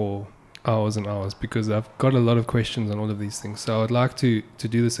for hours and hours, because I've got a lot of questions on all of these things. So I'd like to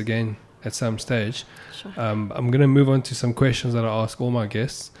do this again at some stage. Sure. I'm going to move on to some questions that I ask all my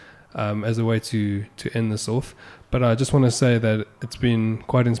guests as a way to end this off. But I just want to say that it's been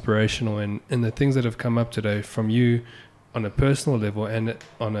quite inspirational, and the things that have come up today from you on a personal level and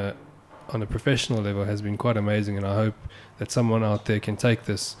on a professional level has been quite amazing, and I hope that someone out there can take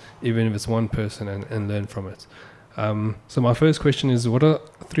this, even if it's one person, and learn from it. So my first question is, what are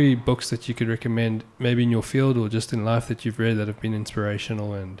 3 books that you could recommend, maybe in your field or just in life, that you've read that have been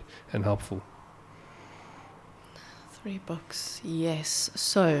inspirational and helpful? 3 books, yes.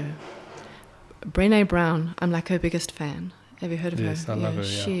 So, Brené Brown, I'm like her biggest fan. Have you heard of her? Yes, I love her,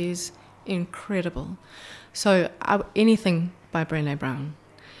 yeah. She's incredible. So, anything by Brené Brown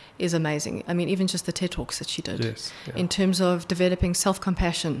is amazing. I mean, even just the TED Talks that she did. Yes. Yeah. In terms of developing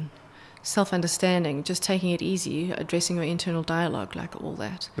self-compassion, self-understanding, just taking it easy, addressing your internal dialogue, like all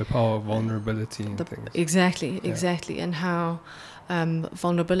that. The power of vulnerability and things. Exactly. And how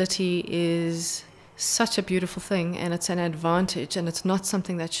vulnerability is such a beautiful thing, and it's an advantage, and it's not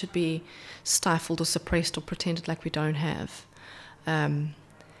something that should be stifled or suppressed or pretended like we don't have.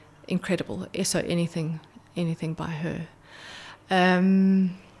 Incredible. So anything by her. Let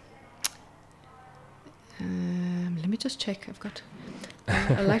me just check. I've got.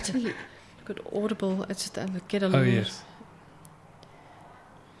 I like to look at Audible. It's just get a little. Oh yes.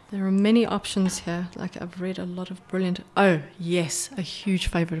 There are many options here. Like, I've read a lot of brilliant. Oh yes, a huge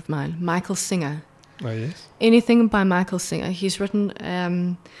favorite of mine, Michael Singer. Oh yes. Anything by Michael Singer. He's written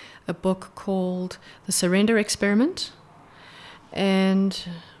a book called The Surrender Experiment and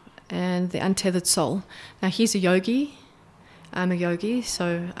The Untethered Soul. Now, he's a yogi. I'm a yogi,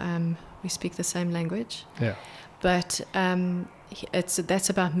 so we speak the same language. Yeah. But that's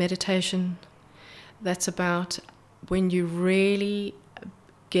about meditation. That's about when you really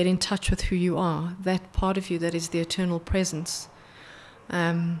get in touch with who you are, that part of you that is the eternal presence.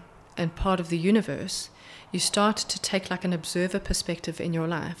 And part of the universe, you start to take like an observer perspective in your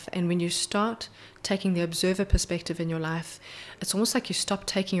life. And when you start taking the observer perspective in your life, it's almost like you stop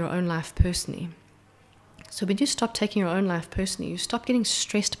taking your own life personally. So when you stop taking your own life personally, you stop getting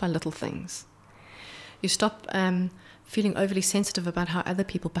stressed by little things. You stop feeling overly sensitive about how other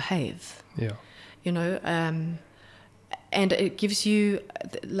people behave. Yeah. You know, and it gives you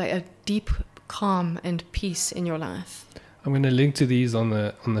like a deep calm and peace in your life. I'm going to link to these on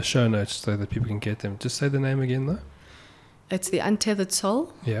the show notes so that people can get them. Just say the name again, though. It's The Untethered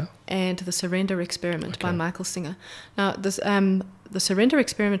Soul. Yeah. And The Surrender Experiment by Michael Singer. Now, this The Surrender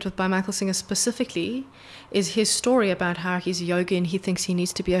Experiment by Michael Singer specifically is his story about how he's a yogi and he thinks he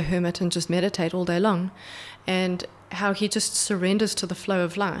needs to be a hermit and just meditate all day long, and how he just surrenders to the flow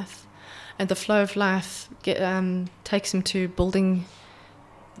of life. And the flow of life takes him to building,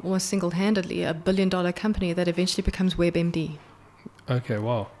 almost single-handedly, a $1 billion company that eventually becomes WebMD. Okay,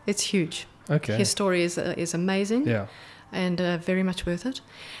 wow. It's huge. Okay. His story is amazing. Yeah. And very much worth it.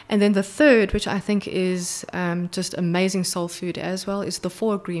 And then the third, which I think is just amazing soul food as well, is The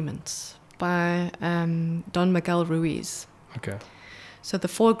 4 Agreements by Don Miguel Ruiz. Okay. So The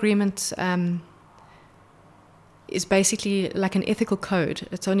 4 Agreements is basically like an ethical code.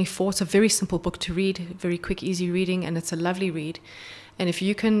 It's only 4. It's a very simple book to read, very quick, easy reading, and it's a lovely read. And if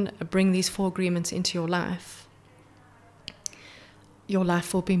you can bring these 4 agreements into your life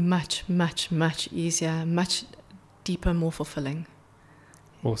will be much, much, much easier, much deeper, more fulfilling.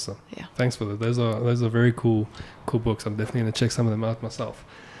 Awesome. Yeah. Thanks for that. Those are very cool books. I'm definitely going to check some of them out myself.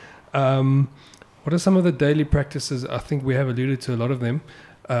 What are some of the daily practices? I think we have alluded to a lot of them.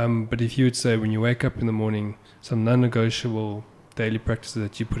 But if you would say, when you wake up in the morning, some non-negotiable daily practices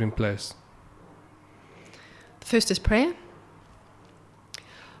that you put in place. The first is prayer.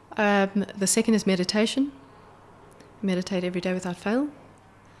 The second is meditation. Meditate every day without fail.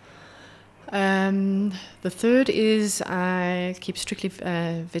 The third is I keep strictly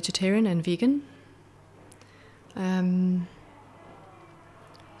vegetarian and vegan.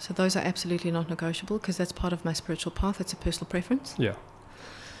 So those are absolutely not negotiable because that's part of my spiritual path. It's a personal preference. Yeah.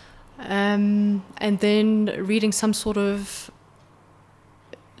 And then reading some sort of,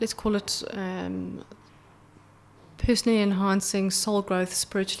 let's call it personally enhancing, soul growth,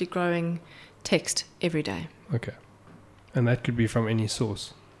 spiritually growing text every day. Okay. And that could be from any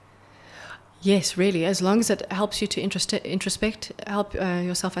source. Yes, really. As long as it helps you to introspect, help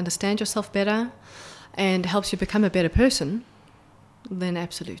yourself understand yourself better, and helps you become a better person, then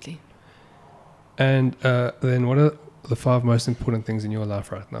absolutely. And then what are the 5 most important things in your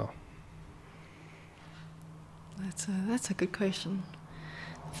life right now? That's a good question.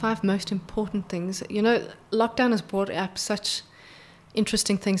 5 most important things. You know, lockdown has brought up such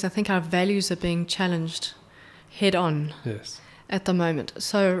interesting things. I think our values are being challenged head on. Yes. at the moment.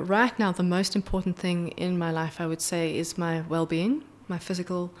 So right now, the most important thing in my life, I would say, is my well-being, my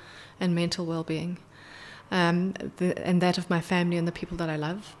physical and mental well-being, and that of my family and the people that I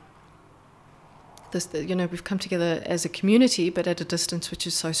love. We've come together as a community, but at a distance, which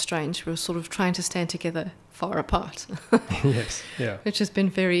is so strange. We're sort of trying to stand together far apart. Yes, yeah. Which has been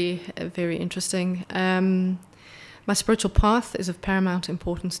very, very interesting. My spiritual path is of paramount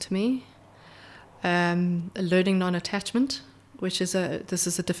importance to me. Learning non-attachment, this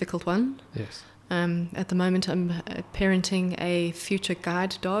is a difficult one. Yes. At the moment, I'm parenting a future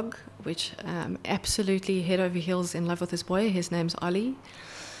guide dog, which absolutely head over heels in love with this boy. His name's Ollie.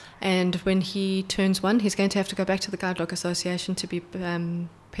 And when he turns 1, he's going to have to go back to the Guide Dog Association to be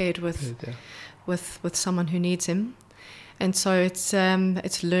paired with someone who needs him. And so it's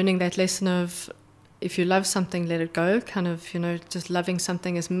learning that lesson of, if you love something, let it go, kind of, just loving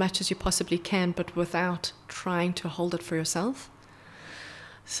something as much as you possibly can, but without trying to hold it for yourself.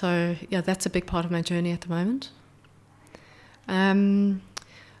 So, yeah, that's a big part of my journey at the moment.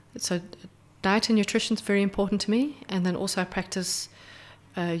 So diet and nutrition is very important to me. And then also I practice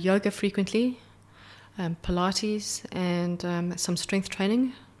yoga frequently, Pilates, and some strength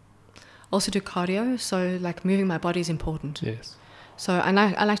training. Also do cardio, so like moving my body is important. Yes. So I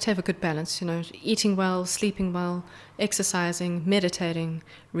like to have a good balance, eating well, sleeping well, exercising, meditating,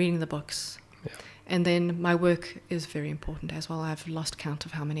 reading the books. Yeah. And then my work is very important as well. I've lost count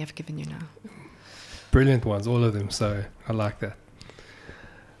of how many I've given you now. Brilliant ones, all of them, so I like that.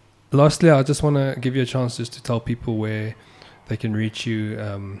 Lastly, I just want to give you a chance just to tell people where they can reach you,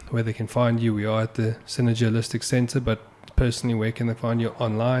 where they can find you. We are at the Synergy Holistic Center, but personally, where can they find you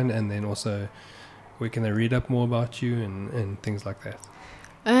online? And then also, where can they read up more about you and things like that?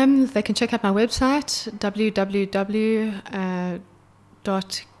 They can check out my website,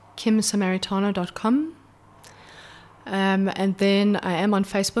 www.kimsamaritano.com. And then I am on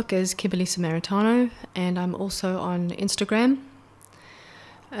Facebook as Kimberly Samaritano, and I'm also on Instagram.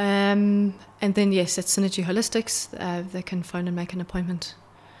 And then, yes, at Synergy Holistics, they can phone and make an appointment.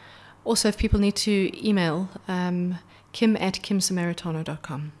 Also, if people need to email,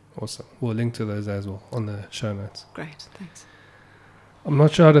 kim@kimsamaritano.com. Awesome. We'll link to those as well on the show notes. Great, thanks. I'm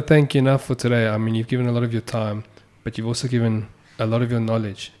not sure how to thank you enough for today. I mean, you've given a lot of your time, but you've also given a lot of your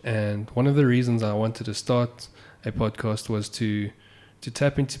knowledge. And one of the reasons I wanted to start a podcast was to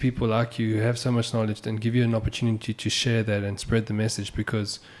tap into people like you who have so much knowledge and give you an opportunity to share that and spread the message,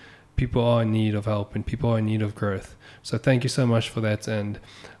 because people are in need of help and people are in need of growth. So thank you so much for that. And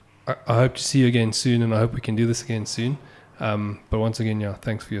I hope to see you again soon, and I hope we can do this again soon. But once again,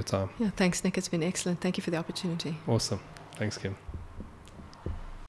 thanks for your time. Yeah, thanks, Nick. It's been excellent. Thank you for the opportunity. Awesome. Thanks, Kim.